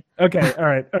about it. Okay. All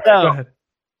right. So, go ahead.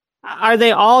 Are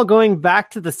they all going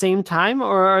back to the same time,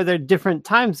 or are there different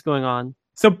times going on?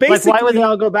 So basically, why would they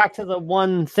all go back to the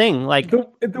one thing? Like the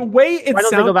way it why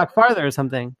don't they go back farther or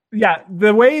something? Yeah,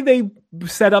 the way they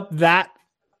set up that,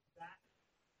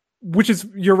 which is,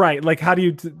 you're right. Like, how do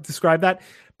you describe that?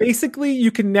 Basically,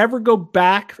 you can never go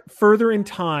back further in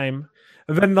time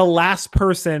than the last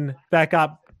person that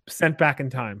got sent back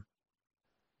in time.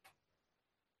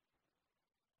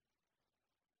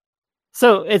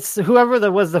 So it's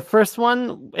whoever was the first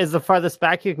one is the farthest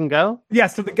back you can go? Yeah,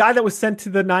 so the guy that was sent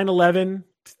to the 9/11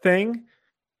 thing,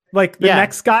 like the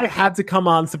next guy had to come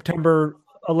on September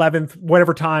 11th,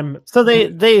 whatever time. So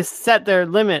they set their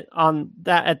limit on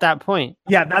that at that point.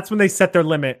 Yeah, that's when they set their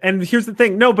limit. And here's the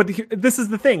thing. No, but this is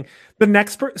the thing. The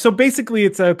next so basically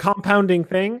it's a compounding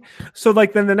thing. So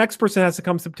like then the next person has to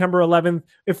come September 11th.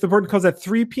 If the person goes at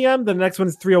 3 p.m., then the next one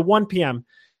is 3:01 p.m.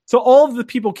 So all of the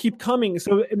people keep coming.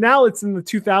 So now it's in the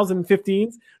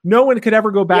 2015s. No one could ever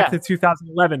go back to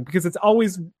 2011 because it's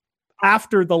always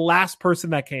after the last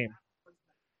person that came.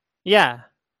 Yeah.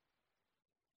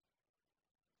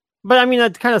 But I mean,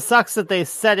 it kind of sucks that they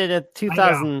set it at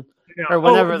 2000 or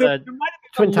whenever the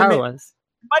Twin Tower was.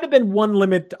 There might have been one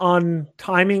limit on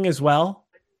timing as well,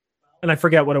 and I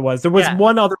forget what it was. There was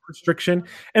one other restriction,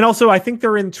 and also I think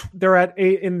they're in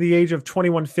the age of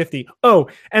 2150. Oh,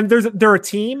 and they're a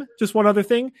team. Just one other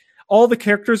thing: all the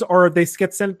characters they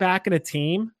get sent back in a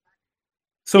team.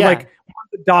 So like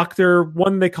one's the doctor,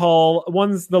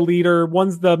 one's the leader,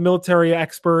 one's the military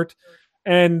expert.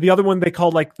 And the other one they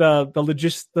call like the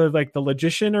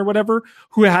logician or whatever,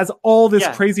 who has all this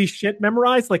crazy shit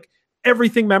memorized, like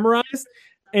everything memorized.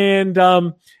 And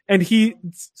the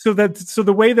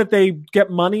way that they get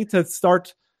money to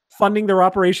start funding their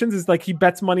operations is like he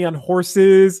bets money on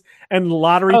horses and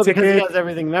lottery tickets. Because he has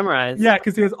everything memorized. Yeah,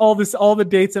 because he has all the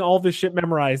dates and all this shit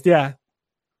memorized. Yeah.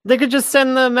 They could just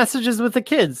send the messages with the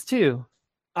kids too.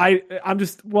 I'm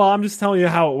just telling you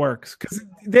how it works because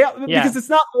it's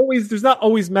not always, there's not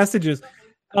always messages.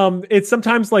 It's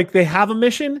sometimes like they have a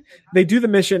mission, they do the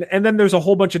mission, and then there's a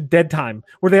whole bunch of dead time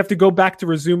where they have to go back to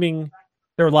resuming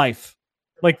their life.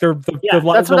 Like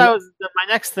that's what my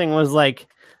next thing was like,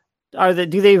 do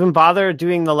they even bother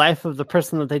doing the life of the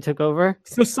person that they took over?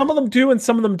 So some of them do and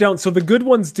some of them don't. So the good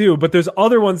ones do, but there's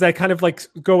other ones that kind of like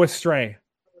go astray,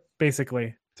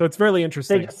 basically. So it's really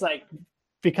interesting. They just like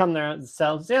become their own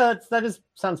selves. Yeah,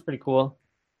 sounds pretty cool.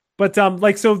 But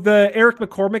so the Eric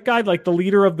McCormick guy, like the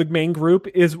leader of the main group,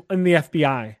 is in the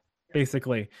FBI,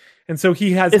 basically. And so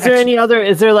he has.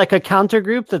 Is there like a counter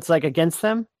group that's like against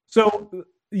them? So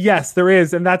yes, there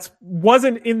is, and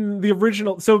wasn't in the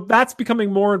original. So that's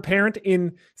becoming more apparent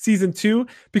in season 2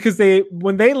 because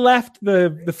when they left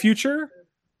the future,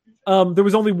 there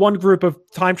was only one group of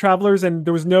time travelers, and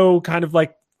there was no kind of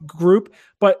like group,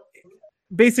 but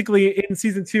basically in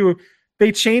season 2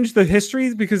 they changed the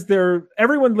histories because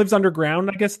everyone lives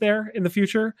underground, I guess, there in the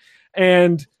future.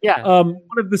 And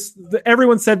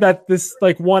everyone said that this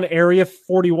like one area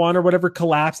 41 or whatever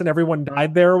collapsed and everyone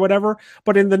died there or whatever,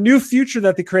 but in the new future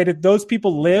that they created, those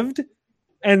people lived,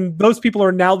 and those people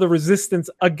are now the resistance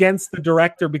against the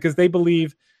director because they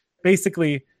believe,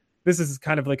 basically, this is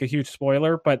kind of like a huge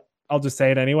spoiler, but I'll just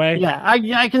say it anyway. Yeah,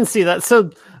 I can see that.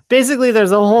 So basically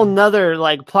there's a whole nother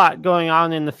like plot going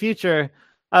on in the future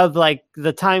of like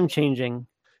the time changing.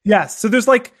 Yes. So there's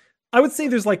like, I would say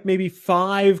there's like maybe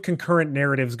 5 concurrent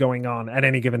narratives going on at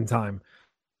any given time.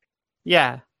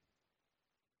 Yeah.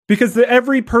 Because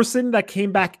every person that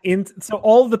came back in, so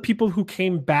all of the people who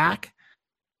came back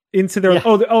into their,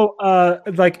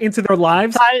 into their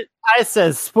lives. Ty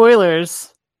says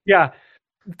spoilers. Yeah.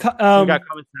 We got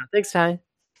comments now. Thanks, Ty.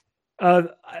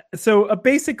 So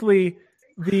basically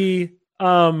the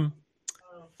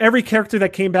every character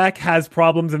that came back has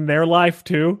problems in their life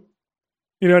too.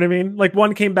 You know what I mean? Like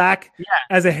one came back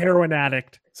as a heroin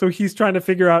addict, so he's trying to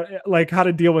figure out like how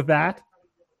to deal with that.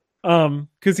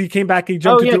 Because he came back, he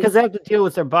jumped. Because they have to deal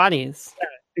with their bodies. Yeah,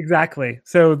 exactly.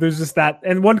 So there's just that,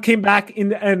 and one came back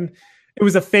and it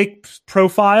was a fake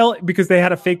profile because they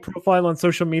had a fake profile on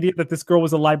social media that this girl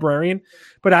was a librarian,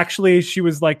 but actually she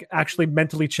was like actually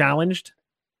mentally challenged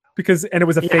and it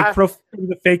was a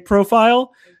fake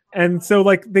profile. And so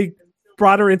like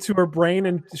brought her into her brain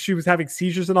and she was having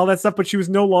seizures and all that stuff, but she was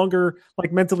no longer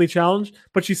like mentally challenged,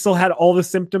 but she still had all the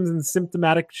symptoms and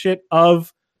symptomatic shit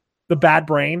of the bad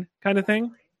brain kind of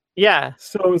thing. Yeah.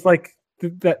 So it was like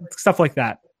that stuff like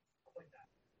that.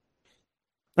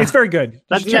 It's very good.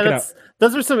 Check it out.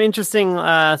 Those are some interesting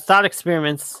thought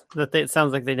experiments that it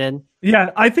sounds like they did.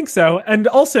 Yeah, I think so. And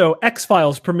also,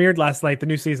 X-Files premiered last night, the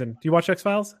new season. Do you watch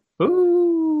X-Files?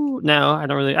 Ooh, no, I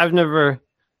don't really. I've never.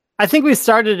 I think we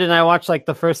started and I watched like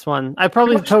the first one. I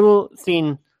probably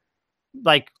seen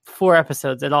like 4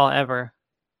 episodes at all ever.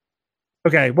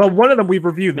 Okay, well, one of them we've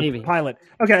reviewed, the Maybe. pilot.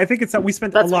 Okay, I think it's that we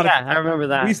spent a lot of. I remember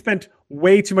that. We spent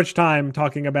way too much time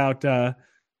talking about that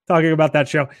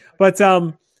show. But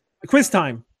quiz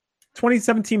time,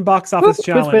 2017 box office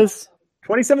challenge. Quiz.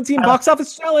 2017 box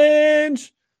office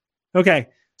challenge. Okay,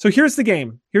 so here's the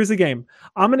game.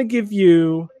 I'm going to give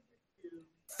you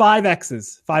 5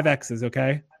 X's. 5 X's,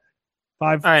 okay?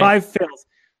 5 fails.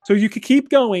 So you could keep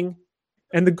going,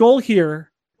 and the goal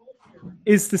here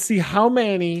is to see how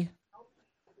many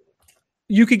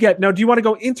you could get. Now, do you want to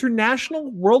go international,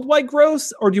 worldwide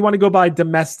gross, or do you want to go by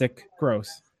domestic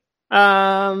gross?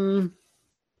 I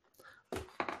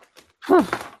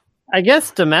guess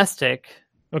domestic.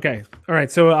 Okay. All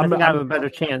right. So I have a better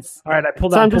chance. All right. I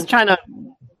pulled out. So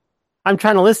I'm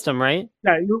trying to list them, right?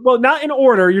 Yeah. Well, not in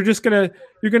order. You're gonna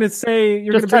say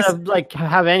you're just gonna try to like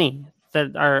have any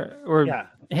that are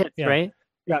hits, right?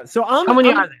 Yeah. So how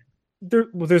many are there?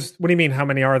 There's. What do you mean? How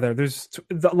many are there? There's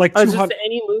like 200. Just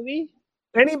any movie?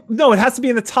 No, it has to be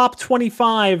in the top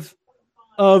 25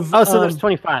 of. Oh, so there's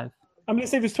 25. I'm gonna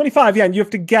say there's 25. Yeah, and you have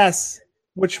to guess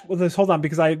which. Hold on,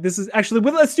 because this is actually.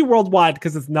 Let's do worldwide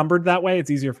because it's numbered that way. It's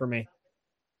easier for me.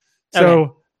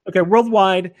 So okay,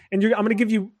 worldwide, and I'm gonna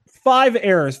give you 5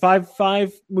 errors, five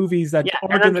movies that. Yeah,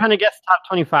 and I'm trying to guess top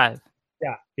 25.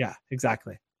 Yeah,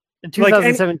 exactly. In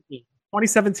 2017.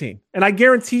 2017, and I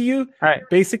guarantee you, all right,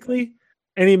 basically,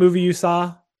 any movie you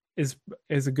saw is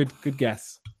a good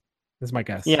guess. Is my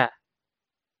guess. Yeah,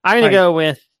 I'm gonna go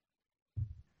with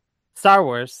Star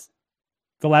Wars.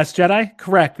 The Last Jedi?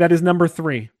 Correct. That is number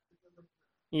 3.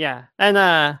 Yeah.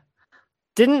 And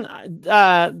didn't the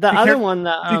other one...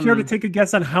 do you care to take a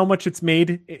guess on how much it's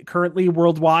made currently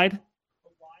worldwide?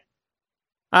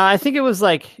 I think it was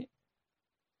like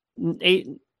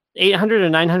 800 or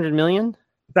 900 million.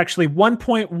 It's actually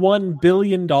 $1.1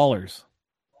 billion. Oh,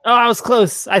 I was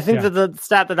close. I think that the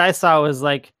stat that I saw was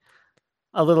like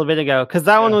a little bit ago, because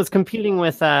that one was competing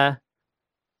with Jumanji,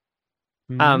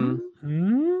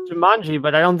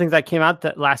 but I don't think that came out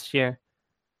that last year.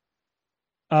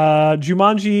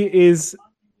 Jumanji is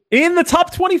in the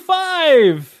top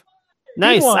 25.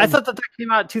 Nice. I thought that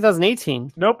came out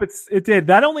 2018. Nope, it did.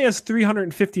 That only has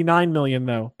 359 million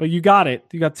though, but you got it.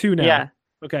 You got 2 now. Yeah.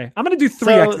 Okay, I'm gonna do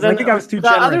 3 X's. I think I was too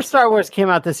generous. The other Star Wars came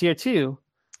out this year too.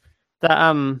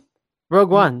 The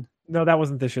Rogue One. No, that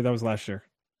wasn't this year. That was last year.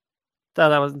 So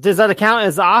that was. Does that account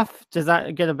as off? Does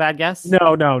that get a bad guess? No.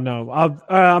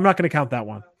 I'm not going to count that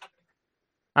one.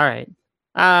 All right.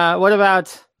 What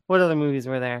other movies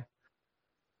were there?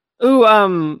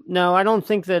 Ooh, no, I don't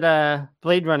think that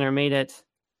Blade Runner made it.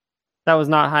 That was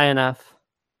not high enough.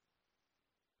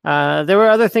 There were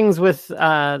other things with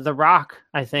The Rock,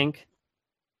 I think.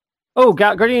 Oh,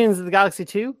 Guardians of the Galaxy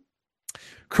 2?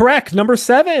 Correct. Number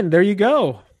 7. There you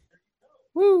go.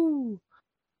 Woo.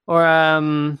 Or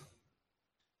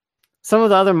some of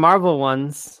the other Marvel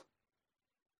ones.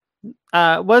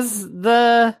 Was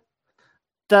the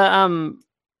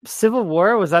Civil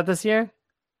War, was that this year?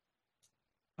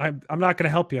 I'm not going to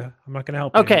help you.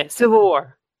 Okay, Civil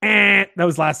War. That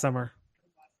was last summer.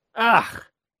 Ugh.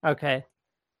 Okay.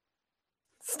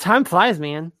 Time flies,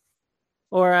 man.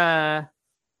 Or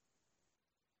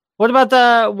what about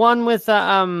the one with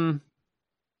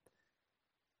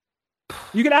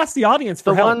You could ask the audience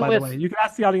for help, by the way. You could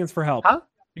ask the audience for help. Huh?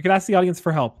 You could ask the audience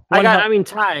for help.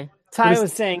 Ty. Ty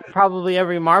was saying probably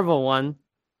every Marvel one.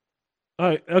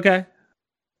 Oh, okay.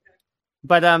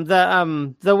 But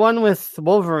the one with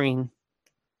Wolverine.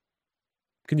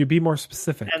 Can you be more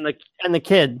specific? And the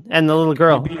kid and the little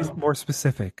girl. Can you be more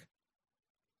specific?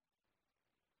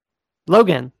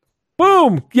 Logan.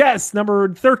 Boom! Yes,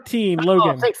 number 13,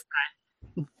 Logan. Thanks,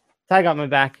 Ty. Ty got my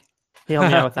back. He helped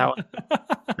me out with that one.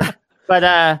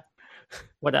 But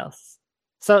what else?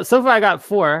 So far I got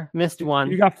 4, missed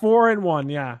 1. You got 4 and 1,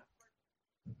 yeah.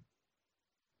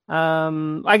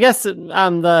 I guess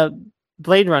the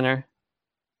Blade Runner.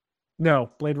 No,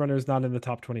 Blade Runner is not in the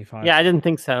top 25. Yeah, I didn't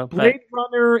think so. Blade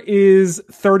Runner is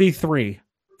 33.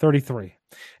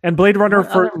 And Blade Runner,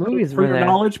 for your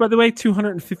knowledge, by the way,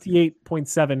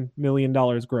 $258.7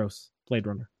 million gross. Blade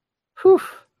Runner. Whew.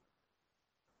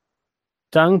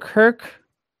 Dunkirk.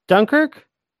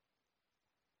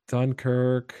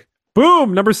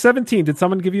 Boom, number 17. Did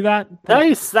someone give you that?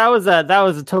 Nice. That was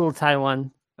a total tie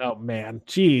one. Oh man,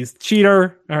 jeez,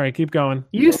 cheater. All right, keep going.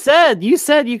 You said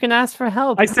you can ask for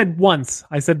help. I said once.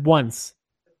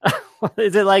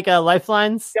 Is it like a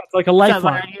lifelines? Yeah, it's like a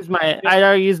lifeline. I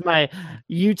already use my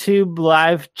YouTube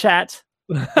live chat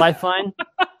lifeline.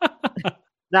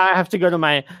 Now I have to go to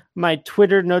my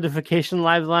Twitter notification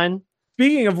live line.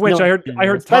 Speaking of which, I heard.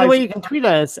 By the way, you can tweet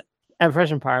us at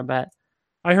Fresh and Power, but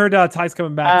I heard Ty's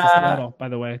coming back to Seattle. By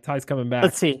the way, Ty's coming back.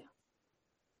 Let's see.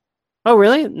 Oh,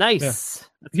 really? Nice.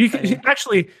 Yeah.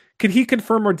 Actually, could he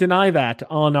confirm or deny that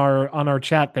on our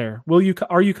chat there?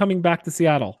 Are you coming back to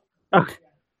Seattle? Okay.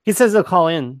 He says he'll call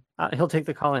in. He'll take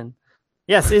the call in.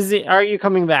 Yes. Are you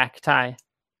coming back, Ty?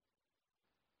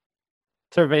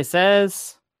 Survey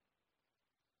says.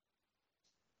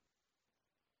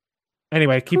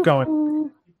 Anyway, keep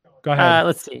going. Go ahead.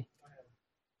 Let's see.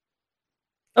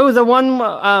 Oh, the one.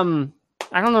 I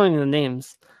don't know any of the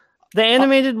names. The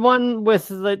animated one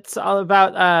it's all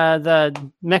about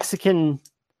the Mexican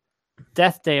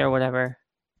Death Day or whatever.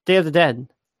 Day of the Dead.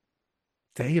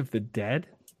 Day of the Dead?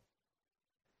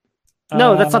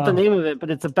 No, that's not the name of it,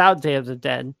 but it's about Day of the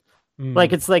Dead.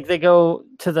 Like it's like they go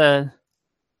to the.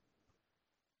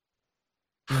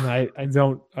 I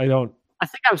don't. I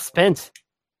think I'm spent.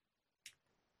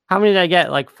 How many did I get?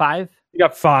 Like 5? You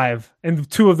got 5, and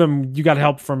 2 of them you got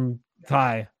help from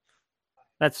Ty.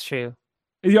 That's true.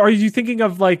 Are you thinking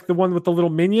of like the one with the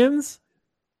little minions?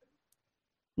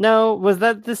 No, was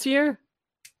that this year?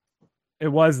 It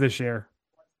was this year.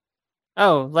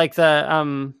 Oh, like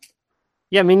the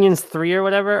Minions 3 or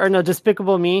whatever, or no,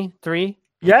 Despicable Me 3.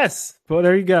 Yes, well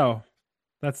there you go.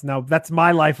 That's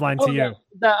my lifeline to you.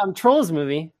 The Trolls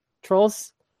movie,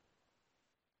 Trolls.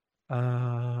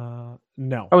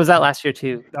 No. Or was that last year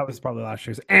too? That was probably last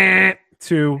year's.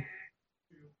 2.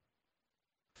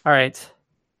 All right.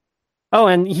 Oh,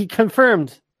 and he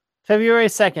confirmed February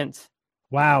 2nd.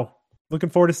 Wow. Looking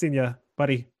forward to seeing you,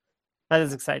 buddy. That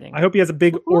is exciting. I hope he has a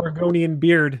big Oregonian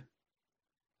beard.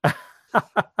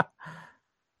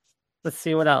 Let's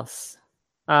see what else.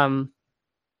 I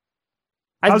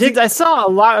saw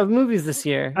a lot of movies this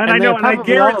year. And I know, and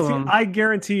I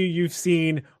guarantee you've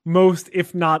seen most,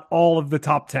 if not all, of the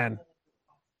top 10.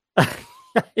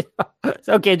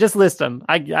 Okay, just list them.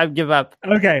 I give up.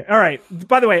 Okay, all right.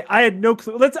 By the way, I had no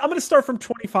clue. I'm going to start from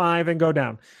 25 and go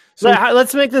down. So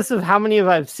let's make this of how many have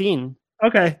I've seen.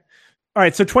 Okay. All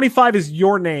right, so 25 is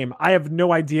Your Name. I have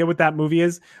no idea what that movie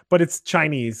is, but it's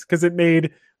Chinese because it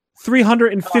made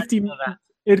 $350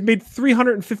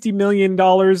 million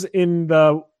in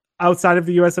the outside of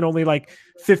the US and only like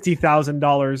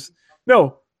 $50,000.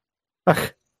 No.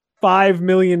 $5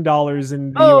 million in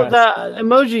the US. The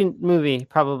Emoji Movie,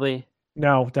 probably.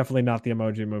 No, definitely not the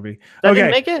Emoji Movie. That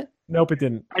didn't make it? Nope, it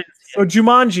didn't. So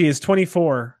Jumanji is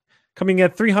 24, coming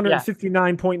at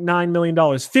 $359.9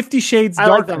 million. 50 Shades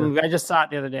Darker. I like that movie. I just saw it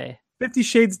the other day. 50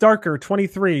 Shades Darker,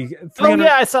 23. Oh,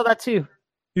 yeah, I saw that too.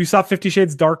 You saw 50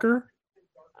 Shades Darker?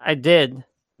 I did.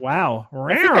 Wow.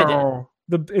 I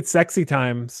did. It's sexy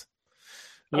times.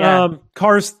 Yeah.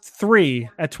 Cars 3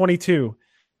 at 22.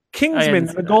 Kingsman,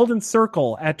 The Golden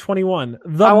Circle at 21.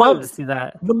 I wanted to see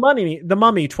that. The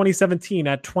Mummy 2017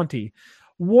 at 20.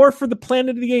 War for the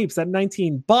Planet of the Apes at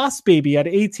 19. Boss Baby at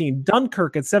 18.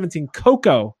 Dunkirk at 17.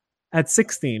 Coco at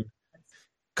 16.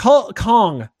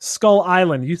 Kong, Skull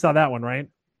Island. You saw that one, right?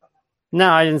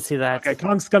 No, I didn't see that. Okay,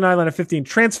 Kong, Skull Island at 15.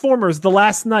 Transformers, The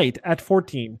Last Night at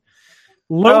 14.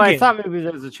 Logan. I thought maybe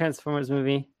there was a Transformers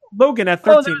movie. Logan at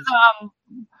 13.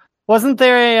 Wasn't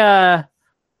there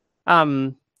a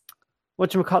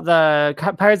whatchamacallit,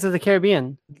 the Pirates of the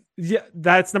Caribbean? Yeah,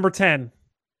 that's number 10.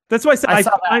 That's why I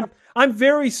said I'm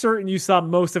very certain you saw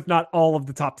most, if not all, of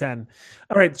the top 10.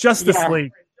 All right, Justice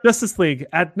League. Justice League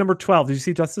at number 12. Did you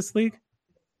see Justice League?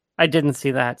 I didn't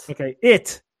see that. Okay,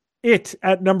 It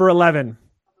at number 11.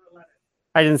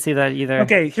 I didn't see that either.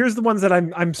 Okay, here's the ones that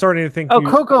I'm starting to think.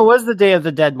 Coco was the Day of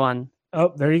the Dead one.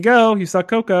 Oh, there you go. You saw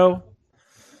Coco.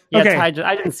 Yeah, okay. I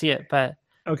didn't see it, but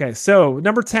okay. So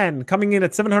number 10, coming in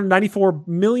at $794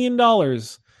 million.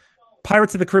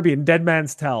 Pirates of the Caribbean, Dead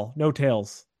Man's Tell, No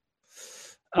Tales.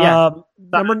 Yeah,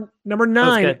 number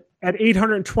 9 at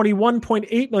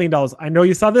 $821.8 million. I know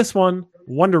you saw this one,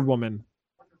 Wonder Woman.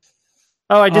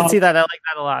 Oh, I did see that. I like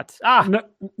that a lot.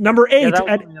 Number 8 at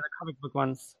the comic book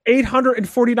ones.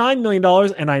 $849 million,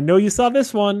 and I know you saw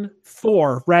this one,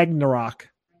 Thor Ragnarok.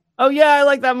 Oh yeah, I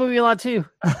like that movie a lot too.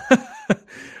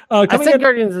 I said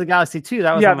Guardians of the Galaxy too.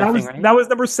 That was right? That was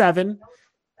number 7.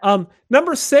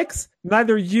 Number 6,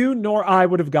 neither you nor I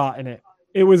would have gotten it.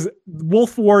 It was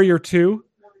Wolf Warrior 2,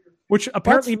 which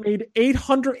apparently made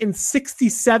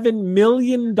 $867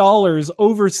 million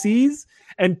overseas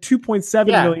and $2.7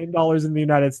 million in the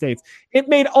United States. It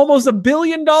made almost $1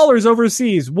 billion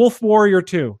overseas. Wolf Warrior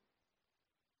 2.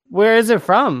 Where is it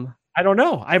from? I don't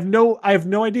know. I have no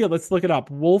idea. Let's look it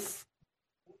up. Wolf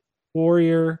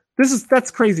Warrior.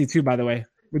 That's crazy too, by the way.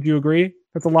 Would you agree?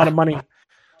 That's a lot of money.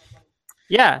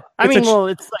 Yeah.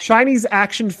 It's like Chinese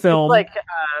action film. It's like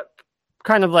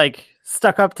kind of like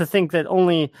stuck up to think that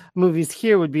only movies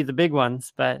here would be the big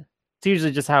ones, but it's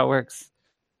usually just how it works.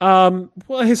 Well,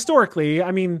 historically,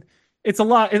 it's a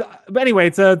lot. But anyway,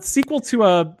 it's a sequel to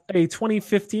a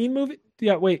 2015 movie.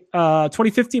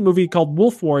 2015 movie called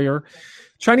Wolf Warrior.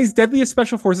 Chinese deadliest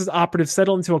special forces operatives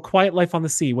settle into a quiet life on the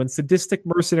sea. When sadistic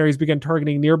mercenaries begin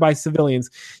targeting nearby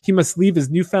civilians, he must leave his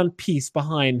newfound peace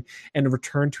behind and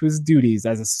return to his duties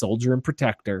as a soldier and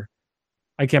protector.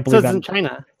 I can't believe that. It's in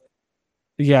China.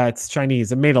 Yeah, it's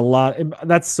Chinese. It made a lot.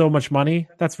 That's so much money.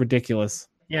 That's ridiculous.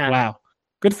 Yeah. Wow.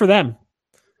 Good for them.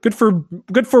 Good for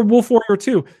Wolf Warrior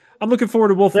 2. I'm looking forward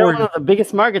to Wolf Warrior. They're one of the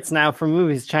biggest markets now for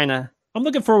movies, China. I'm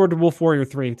looking forward to Wolf Warrior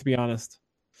 3, to be honest.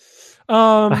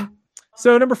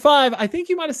 So number 5, I think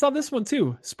you might have saw this one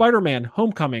too. Spider-Man: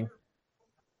 Homecoming.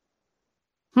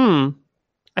 I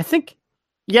think,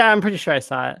 I'm pretty sure I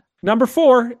saw it. Number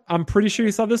 4, I'm pretty sure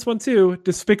you saw this one too.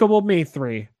 Despicable Me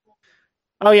 3.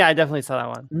 Oh yeah, I definitely saw that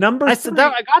one. I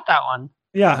got that one.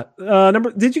 Yeah.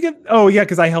 Did you get? Oh yeah,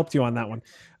 because I helped you on that one.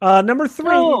 Number 3.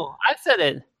 No, I said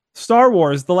it. Star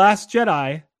Wars: The Last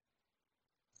Jedi.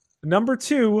 Number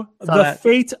 2,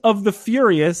 Fate of the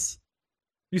Furious.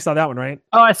 You saw that one, right?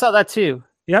 Oh, I saw that too.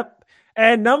 Yep.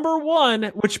 And number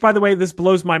 1, which by the way, this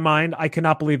blows my mind. I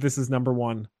cannot believe this is number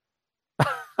 1.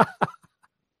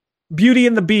 Beauty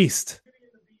and the Beast.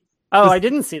 Oh, I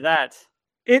didn't see that.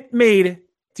 It made.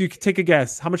 Do you take a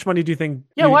guess? How much money do you think?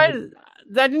 Yeah, why?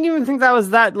 I didn't even think that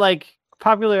was that like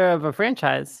popular of a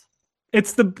franchise.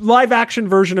 It's the live action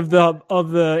version of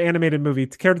the animated movie.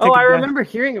 Care to take I remember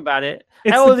hearing about it.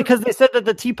 Because they said that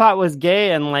the teapot was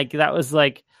gay and like that was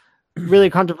like really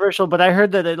controversial. But I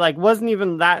heard that it like wasn't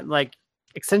even that like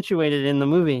accentuated in the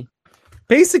movie.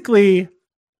 Basically,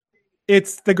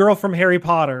 it's the girl from Harry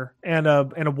Potter and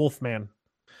a wolf man.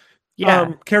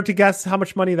 Yeah. Care to guess how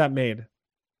much money that made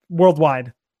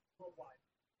worldwide?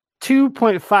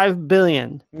 2.5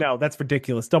 billion. No, that's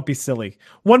ridiculous. Don't be silly.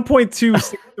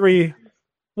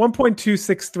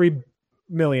 1.263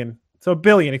 million. So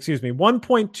billion, excuse me.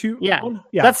 1.2. Yeah.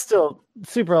 That's still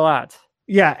super a lot.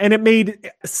 Yeah, and it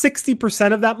made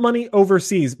 60% of that money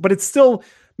overseas, but it still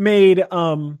made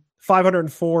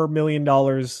 $504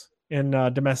 million in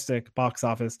domestic box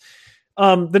office.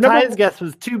 The Ty's guess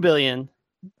was 2 billion.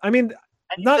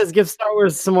 Give Star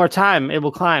Wars some more time. It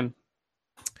will climb.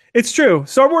 It's true.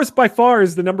 Star Wars by far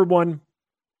is the number 1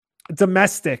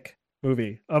 domestic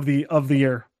movie of the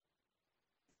year.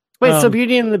 Wait, so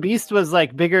Beauty and the Beast was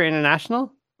like bigger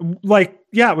international? Like,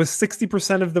 yeah, it was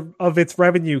 60% of its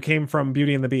revenue came from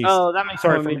Beauty and the Beast. Oh, that makes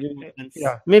sense.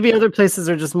 Yeah. Maybe other places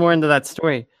are just more into that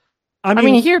story. I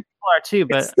mean here people are too,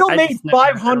 but it still made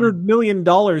 $500 million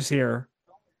here.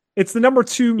 It's the number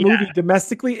 2 movie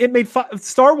domestically. It made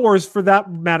Star Wars, for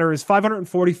that matter, is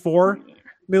 $544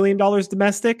 million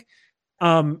domestic.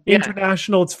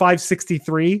 International, it's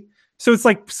 563. So it's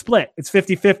like split. It's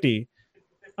 50-50.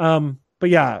 But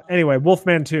yeah, anyway,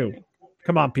 Wolfman 2.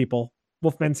 Come on, people.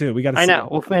 Wolfman 2. We got to see. I know.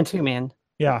 Wolfman 2, man.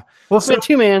 Yeah. Wolfman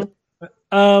 2, man.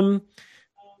 Oh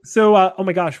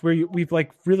my gosh, we've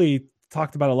like really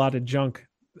talked about a lot of junk.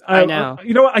 I know.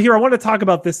 You know what? Here, I want to talk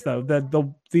about this though.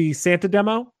 The Santa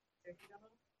demo.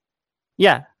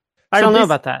 Yeah. I don't know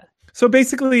about that. So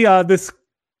basically, this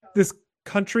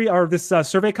country or this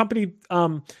survey company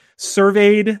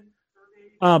surveyed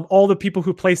all the people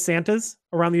who play Santas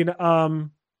around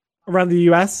the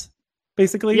U.S.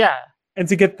 basically. Yeah. And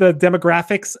to get the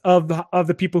demographics of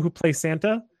the people who play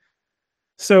Santa.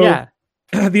 So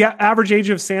the average age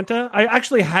of Santa, I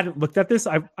actually hadn't looked at this.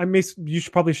 You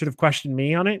probably should have questioned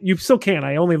me on it. You still can.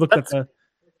 I only looked at the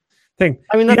thing.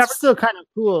 I mean, that's still kind of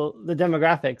cool. The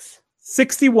demographics.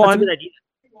 61. That's a good idea.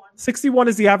 61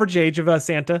 is the average age of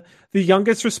Santa. The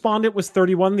youngest respondent was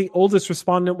 31. The oldest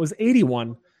respondent was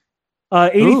 81.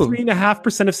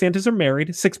 83.5% of Santas are married.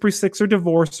 6% are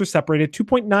divorced or separated.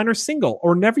 2.9 are single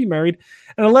or never married.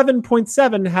 And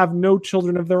 11.7 have no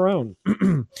children of their own.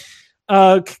 What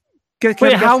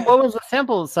was the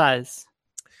sample size?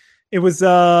 It was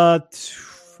 4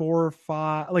 or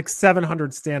 5, like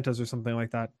 700 Santas or something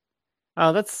like that.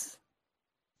 Oh, that's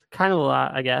kind of a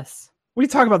lot, I guess. What are you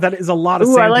talking about? That is a lot of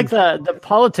Santas. Santas. I like the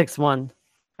politics one.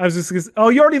 I was just oh,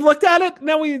 you already looked at it?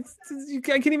 No, I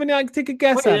can't even take a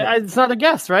guess Wait, at it. it's not a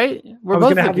guess, right? We're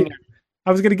both looking at it.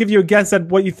 I was going to give you a guess at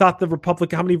what you thought the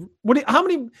Republican. How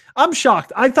many? I'm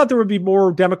shocked. I thought there would be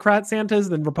more Democrat Santas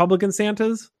than Republican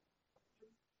Santas.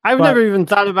 I've never even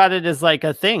thought about it as like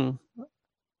a thing.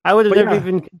 I would have never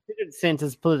even considered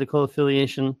Santa's political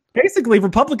affiliation. Basically,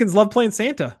 Republicans love playing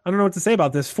Santa. I don't know what to say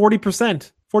about this.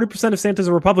 40%. 40% of Santas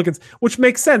are Republicans, which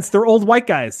makes sense. They're old white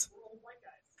guys.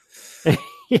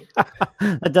 Yeah,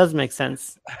 that does make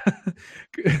sense.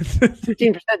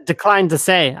 15% declined to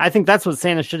say. I think that's what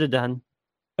Santa should have done.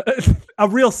 A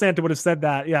real Santa would have said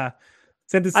that. Yeah.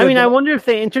 Santa said I wonder if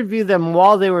they interviewed them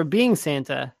while they were being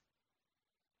Santa.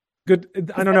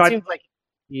 Good. I don't know. It seems like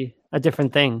a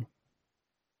different thing.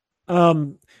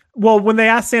 Well, when they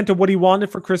asked Santa what he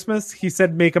wanted for Christmas, he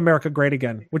said, "Make America Great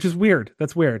Again," which is weird.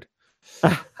 That's weird.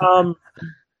 95,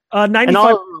 and all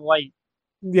of them are white.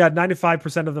 Yeah,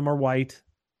 95% of them are white.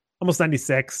 Almost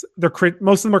 96.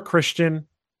 Most of them are Christian.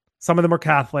 Some of them are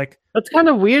Catholic. That's kind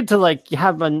of weird to like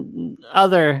have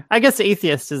other. I guess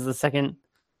atheist is the second.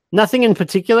 Nothing in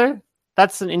particular.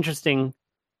 That's an interesting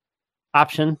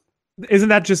option. Isn't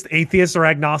that just atheist or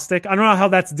agnostic? I don't know how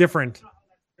that's different.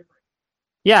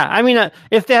 Yeah, I mean,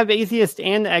 if they have atheist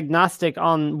and agnostic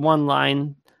on one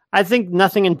line, I think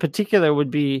nothing in particular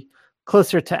would be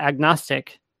closer to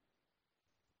agnostic.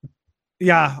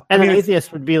 Yeah. And an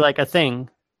atheist would be like a thing.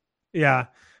 Yeah.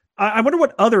 I wonder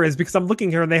what other is, because I'm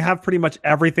looking here and they have pretty much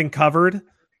everything covered.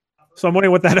 So I'm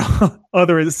wondering what that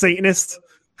other is. Satanist?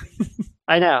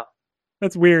 I know.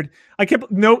 That's weird.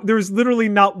 There's literally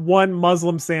not one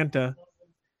Muslim Santa.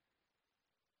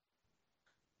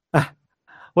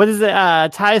 What is it?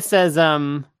 Ty says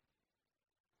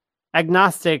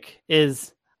agnostic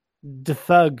is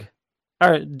defug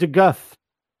or deguff.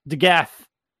 Degaff.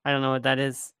 I don't know what that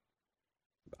is.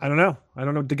 I don't know. I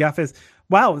don't know what degaff is.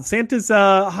 Wow, Santa's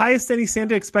highest any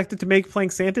Santa expected to make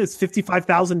playing Santa is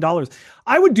 $55,000.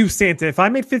 I would do Santa. If I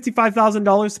made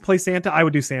 $55,000 to play Santa, I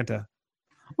would do Santa.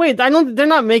 Wait, they're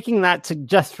not making that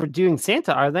just for doing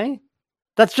Santa, are they?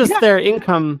 That's just their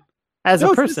income as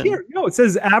a person. It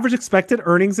says average expected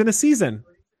earnings in a season.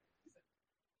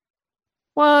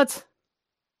 What?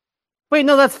 Wait,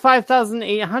 no, that's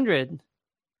 5,800.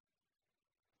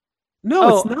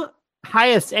 No, it's not.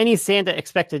 Highest any Santa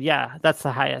expected. Yeah, that's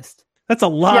the highest. That's a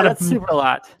lot. Yeah, that's super a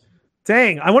lot.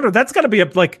 Dang, I wonder. That's got to be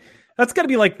like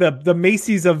the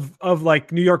Macy's of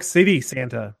like New York City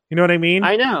Santa. You know what I mean?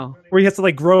 I know. Where he has to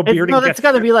like grow a beard. No, that's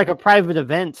got to be like a private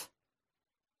event.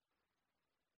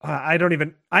 I don't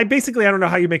know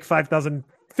how you make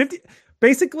 5,050.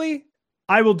 Basically,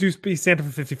 I will be Santa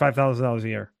for $55,000 a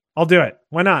year. I'll do it.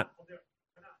 Why not?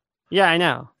 Yeah, I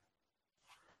know.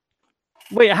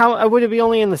 Wait, how would it be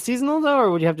only in the seasonal though,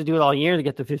 or would you have to do it all year to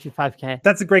get the 55K?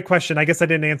 That's a great question. I guess I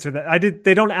didn't answer that.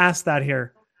 They don't ask that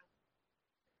here.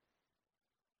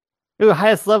 Ooh,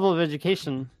 highest level of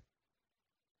education.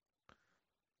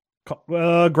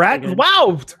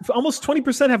 Wow, almost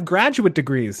 20% have graduate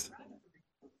degrees.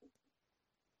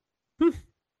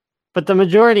 But the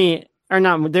majority are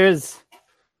not. There's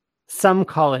some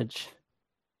college.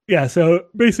 Yeah, so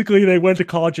basically they went to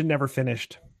college and never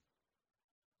finished.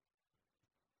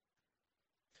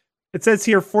 It says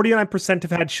here 49%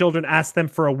 have had children ask them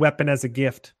for a weapon as a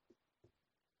gift.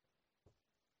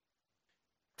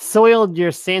 Soiled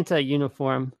your Santa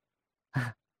uniform.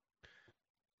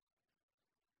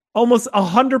 Almost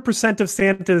 100% of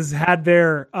Santas had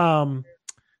their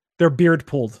beard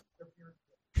pulled.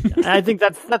 I think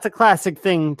that's a classic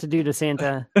thing to do to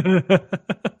Santa.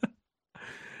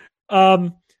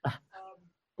 When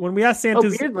we asked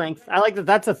Santa's beard length, I like that.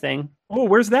 That's a thing. Oh,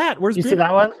 where's that? Where's you see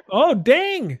that one? Oh,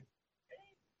 dang!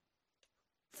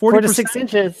 4 to 6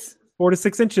 inches. 4 to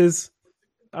 6 inches.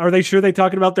 Are they sure they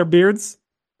talking about their beards?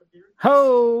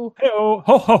 Ho! Ho!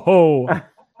 Ho! Ho!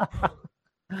 Ho!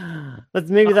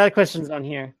 Maybe that question's on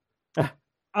here.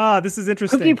 This is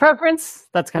interesting. Cookie preference?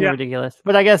 That's kind of ridiculous,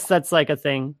 but I guess that's like a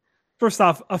thing. First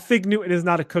off, a fig Newton is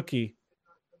not a cookie.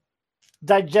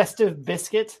 Digestive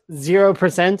biscuit,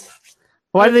 0%.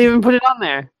 Why do they even put it on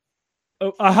there?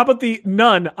 How about the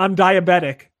none? I'm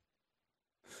diabetic.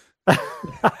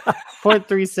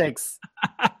 0.36.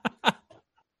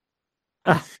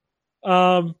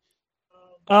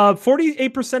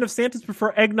 48% of Santas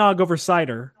prefer eggnog over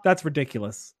cider. That's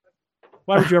ridiculous.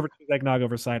 Why would you ever choose eggnog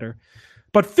over cider?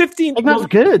 But 15 eggnog's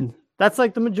good. That's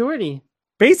like the majority.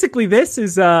 Basically, this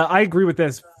is I agree with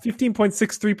this.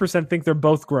 15.63% think they're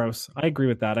both gross. I agree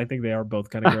with that. I think they are both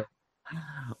kind of gross.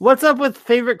 What's up with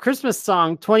favorite Christmas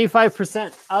song?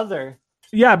 25% other.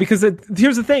 Yeah, because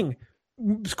here's the thing.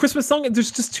 Christmas song,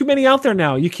 there's just too many out there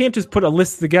now. You can't just put a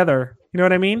list together. You know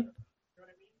what I mean?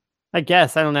 I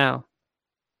guess. I don't know.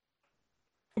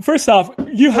 First off,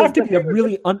 you have to be a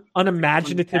really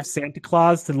unimaginative Santa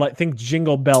Claus to think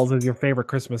Jingle Bells is your favorite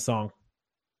Christmas song.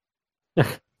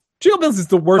 Jingle Bells is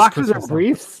the worst Boxers Christmas or song.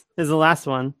 briefs is the last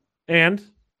one. And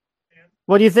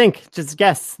what do you think? Just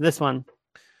guess this one.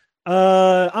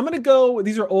 I'm gonna go.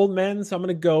 These are old men, so I'm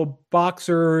gonna go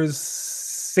Boxers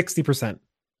 60%.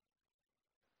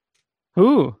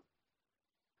 Ooh.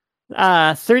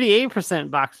 38%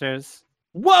 boxers.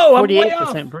 Whoa, I'm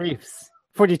 48% briefs.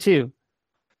 42.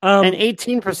 And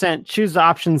 18% choose the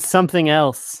option something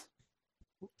else.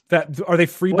 That are they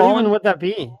free What balling? even would that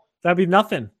be? That'd be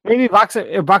nothing. Maybe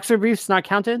boxer briefs not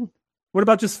counted? What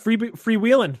about just free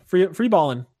wheeling, free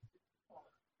balling?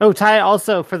 Oh, Ty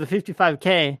also for the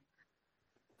 55K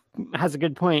has a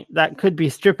good point. That could be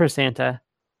stripper Santa.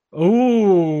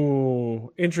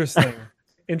 Oh, interesting.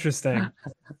 Interesting.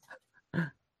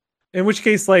 In which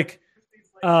case, like,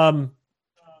 does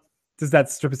that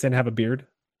stripper Santa have a beard?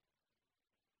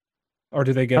 Or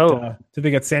do they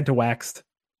get Santa waxed?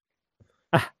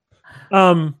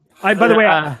 By the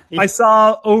way, I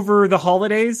saw over the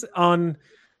holidays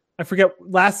I forget,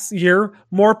 last year,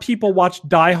 more people watched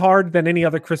Die Hard than any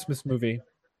other Christmas movie.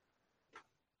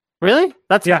 Really?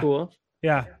 That's cool.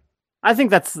 Yeah. I think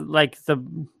that's like the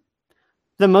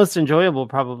most enjoyable,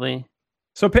 probably.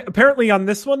 So apparently on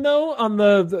this one, though, on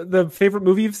the favorite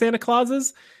movie of Santa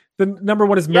Claus's, the number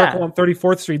one is Miracle on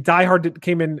 34th Street. Die Hard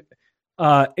came in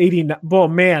 89. Oh,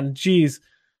 man, geez.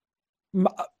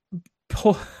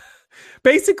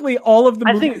 Basically, all of the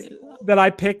movies that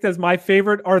I picked as my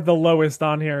favorite are the lowest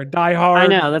on here. Die Hard. I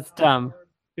know, that's dumb.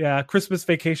 Yeah, Christmas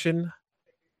Vacation.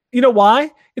 You know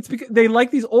why? It's because they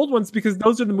like these old ones because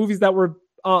those are the movies that were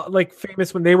like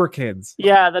famous when they were kids.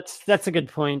 Yeah, that's a good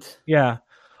point. Yeah.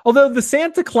 Although the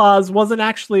Santa Claus wasn't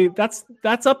actually that's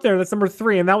up there. That's number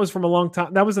 3, and that was from a long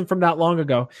time. That wasn't from that long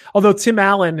ago. Although Tim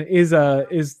Allen is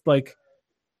like,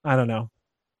 I don't know.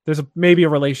 There's maybe a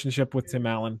relationship with Tim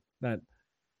Allen that.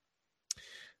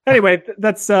 Anyway,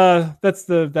 that's the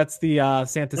Santa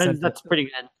Census. That's pretty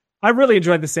good. I really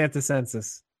enjoyed the Santa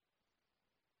Census.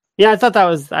 Yeah,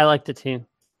 I liked it too.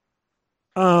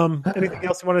 Anything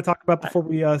else you want to talk about before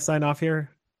we sign off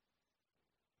here?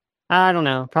 I don't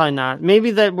know. Probably not. Maybe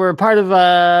that we're part of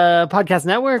a podcast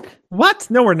network. What?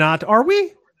 No, we're not. Are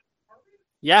we?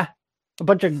 Yeah. A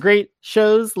bunch of great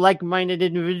shows, like-minded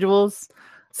individuals,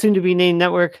 soon to be named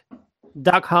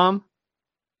network.com.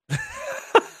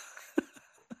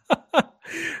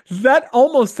 That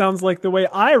almost sounds like the way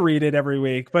I read it every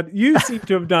week, but you seem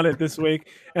to have done it this week,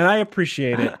 and I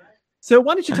appreciate it. So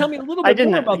why don't you tell me a little bit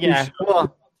more about these shows?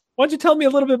 Well, why don't you tell me a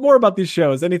little bit more about these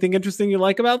shows? Anything interesting you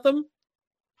like about them?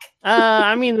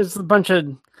 I mean, there's a bunch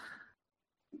of,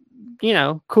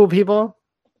 cool people.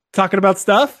 Talking about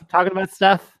stuff?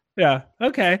 Yeah.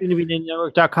 Okay. Soon to be named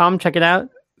network.com. Check it out.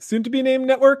 Soon to be named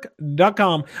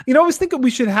network.com. I was thinking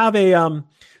we should have a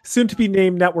soon to be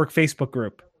named network Facebook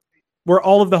group where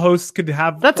all of the hosts could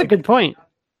have. That's a good point.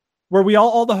 Where we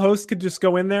all the hosts could just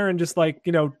go in there and just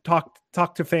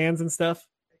talk to fans and stuff.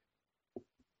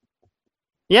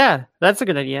 Yeah, that's a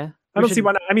good idea. I don't see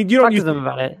why not. I mean, you don't use them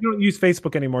about it. You don't use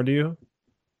Facebook anymore, do you?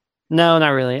 No, not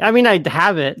really. I mean, I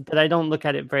have it, but I don't look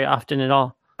at it very often at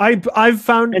all. I've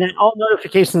found, and all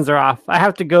notifications are off. I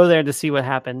have to go there to see what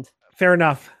happened. Fair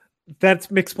enough. That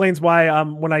explains why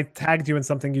when I tagged you in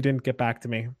something, you didn't get back to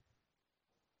me.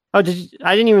 Oh, did you?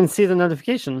 I didn't even see the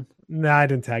notification. No, I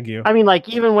didn't tag you. I mean, like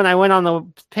even when I went on the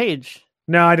page.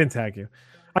 No, I didn't tag you.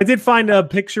 I did find a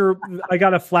picture. I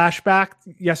got a flashback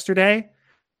yesterday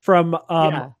from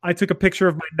I took a picture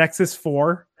of my Nexus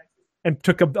 4 and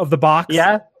took of the box.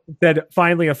 Yeah. That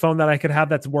finally a phone that I could have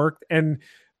that's worked, and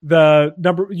the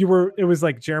number it was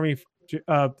like Jeremy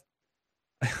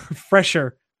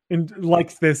Fresher and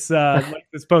liked this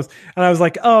post, and I was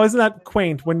like, oh, isn't that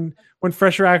quaint when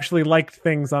Fresher actually liked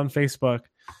things on Facebook.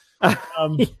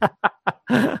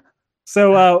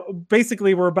 So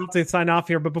basically we're about to sign off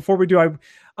here, but before we do,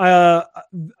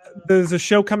 there's a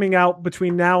show coming out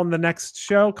between now and the next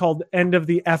show called End of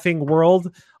the Effing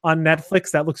World on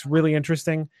Netflix that looks really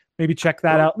interesting. Maybe check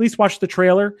that out. At least watch the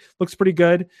trailer. Looks pretty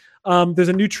good. There's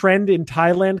a new trend in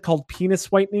Thailand called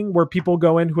penis whitening, where people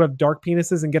go in who have dark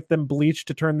penises and get them bleached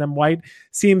to turn them white.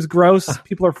 Seems gross.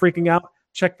 People are freaking out.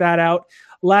 Check that out.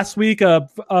 Last week, check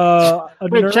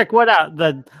what out?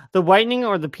 The whitening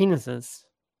or the penises?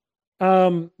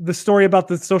 The story about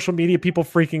the social media people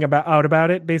freaking out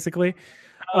about it, basically.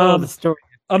 The story.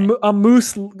 A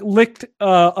moose licked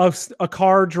a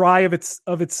car dry of its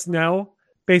snow.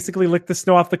 Basically licked the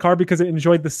snow off the car because it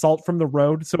enjoyed the salt from the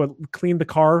road. So it cleaned the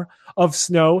car of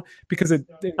snow because it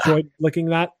enjoyed licking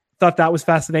that Thought that was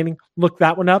fascinating. Look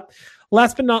that one up.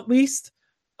 Last but not least,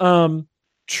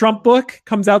 Trump book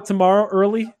comes out tomorrow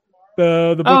early.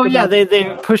 The book. Oh yeah,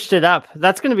 they pushed it up.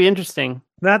 That's going to be interesting.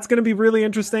 That's going to be really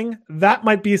interesting. That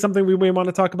might be something we may want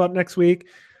to talk about next week.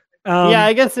 Yeah,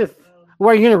 I guess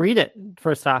where are you going to read it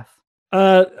first off?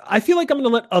 I feel like I'm going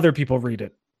to let other people read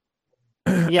it.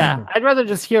 Yeah, I'd rather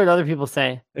just hear what other people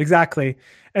say. Exactly.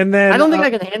 And then I don't think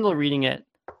I can handle reading it.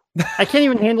 I can't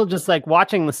even handle just like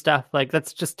watching the stuff. Like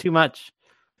that's just too much.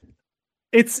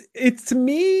 It's to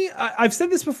me, I've said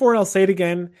this before and I'll say it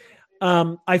again.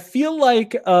 I feel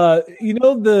like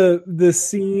the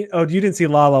scene. Oh, you didn't see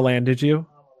La La Land, did you?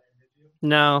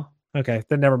 No. Okay,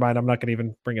 then never mind. I'm not going to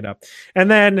even bring it up.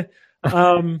 And then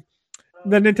the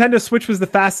Nintendo Switch was the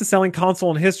fastest selling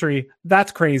console in history.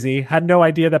 That's crazy. Had no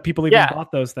idea that people even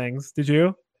bought those things. Did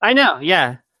you? I know.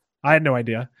 Yeah. I had no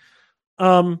idea.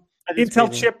 Intel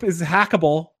crazy. chip is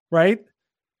hackable, right?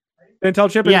 Intel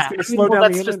chip is going to slow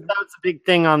down the internet. That's a big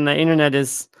thing on the internet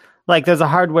is like there's a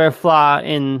hardware flaw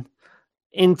in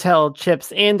Intel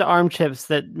chips and ARM chips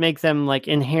that make them like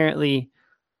inherently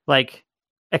like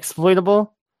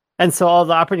exploitable. And so all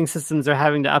the operating systems are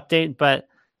having to update, but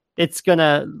it's going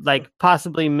to like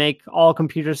possibly make all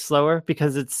computers slower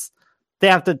because they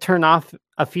have to turn off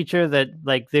a feature that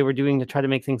like they were doing to try to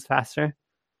make things faster.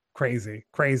 Crazy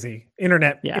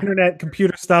internet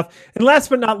computer stuff. And last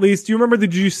but not least, do you remember the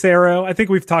Juicero? I think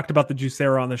we've talked about the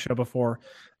Juicero on the show before.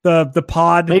 The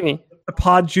pod, maybe the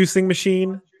pod juicing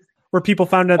machine, where people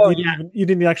found out you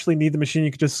didn't actually need the machine.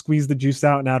 You could just squeeze the juice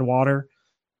out and add water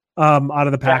out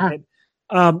of the packet.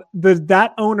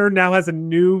 That owner now has a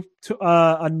new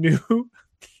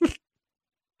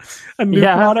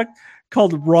product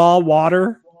called Raw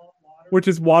Water, which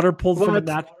is water pulled from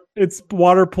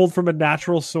a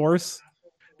natural source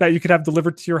that you could have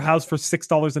delivered to your house for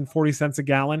 $6.40 a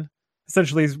gallon.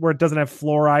 Essentially, is where it doesn't have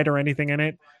fluoride or anything in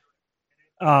it.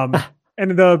 And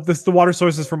the water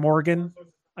source is from Oregon.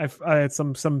 I had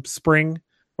some spring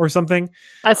or something.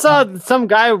 I saw some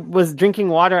guy was drinking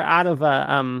water out of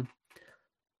a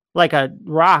like a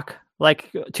rock,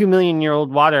 like 2 million year old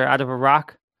water out of a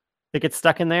rock that gets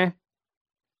stuck in there.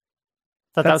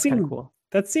 Thought that was kind of cool.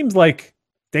 That seems like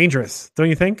dangerous, don't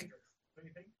you think?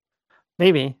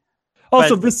 Maybe.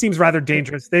 Also, this seems rather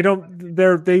dangerous. They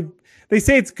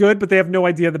say it's good, but they have no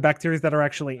idea the bacteria that are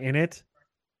actually in it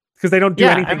because they don't do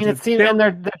anything. I mean, and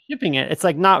they're shipping it. It's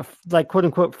like not like quote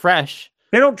unquote fresh.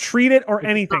 They don't treat it or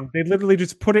anything. They literally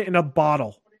just put it in a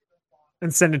bottle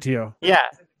and send it to you. Yeah.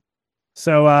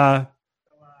 So,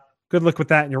 good luck with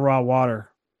that in your raw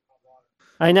water.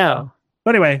 I know.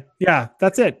 But anyway, yeah,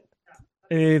 that's it.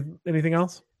 Anything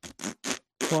else?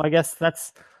 Well, I guess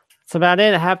that's about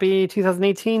it. Happy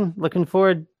 2018. Looking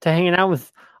forward to hanging out with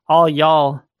all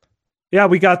y'all. Yeah,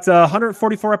 we got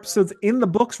 144 episodes in the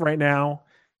books right now.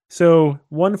 So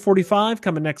 145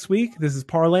 coming next week. This is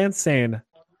Parlance saying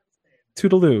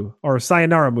toodaloo or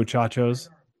sayonara, muchachos.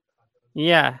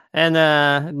 Yeah, and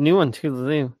new one,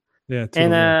 toodaloo. Yeah,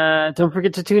 toodaloo. And don't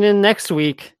forget to tune in next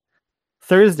week,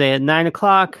 Thursday at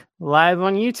 9:00 live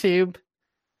on YouTube.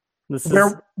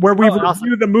 Where we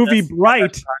review the movie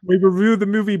Bright. We review the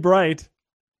movie Bright.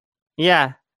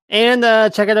 Yeah. And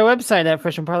check out our website at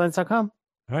freshandparlance.com.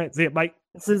 All right. See you. Bye.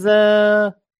 This is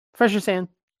Fresher Sand.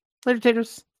 Later,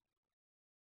 taters.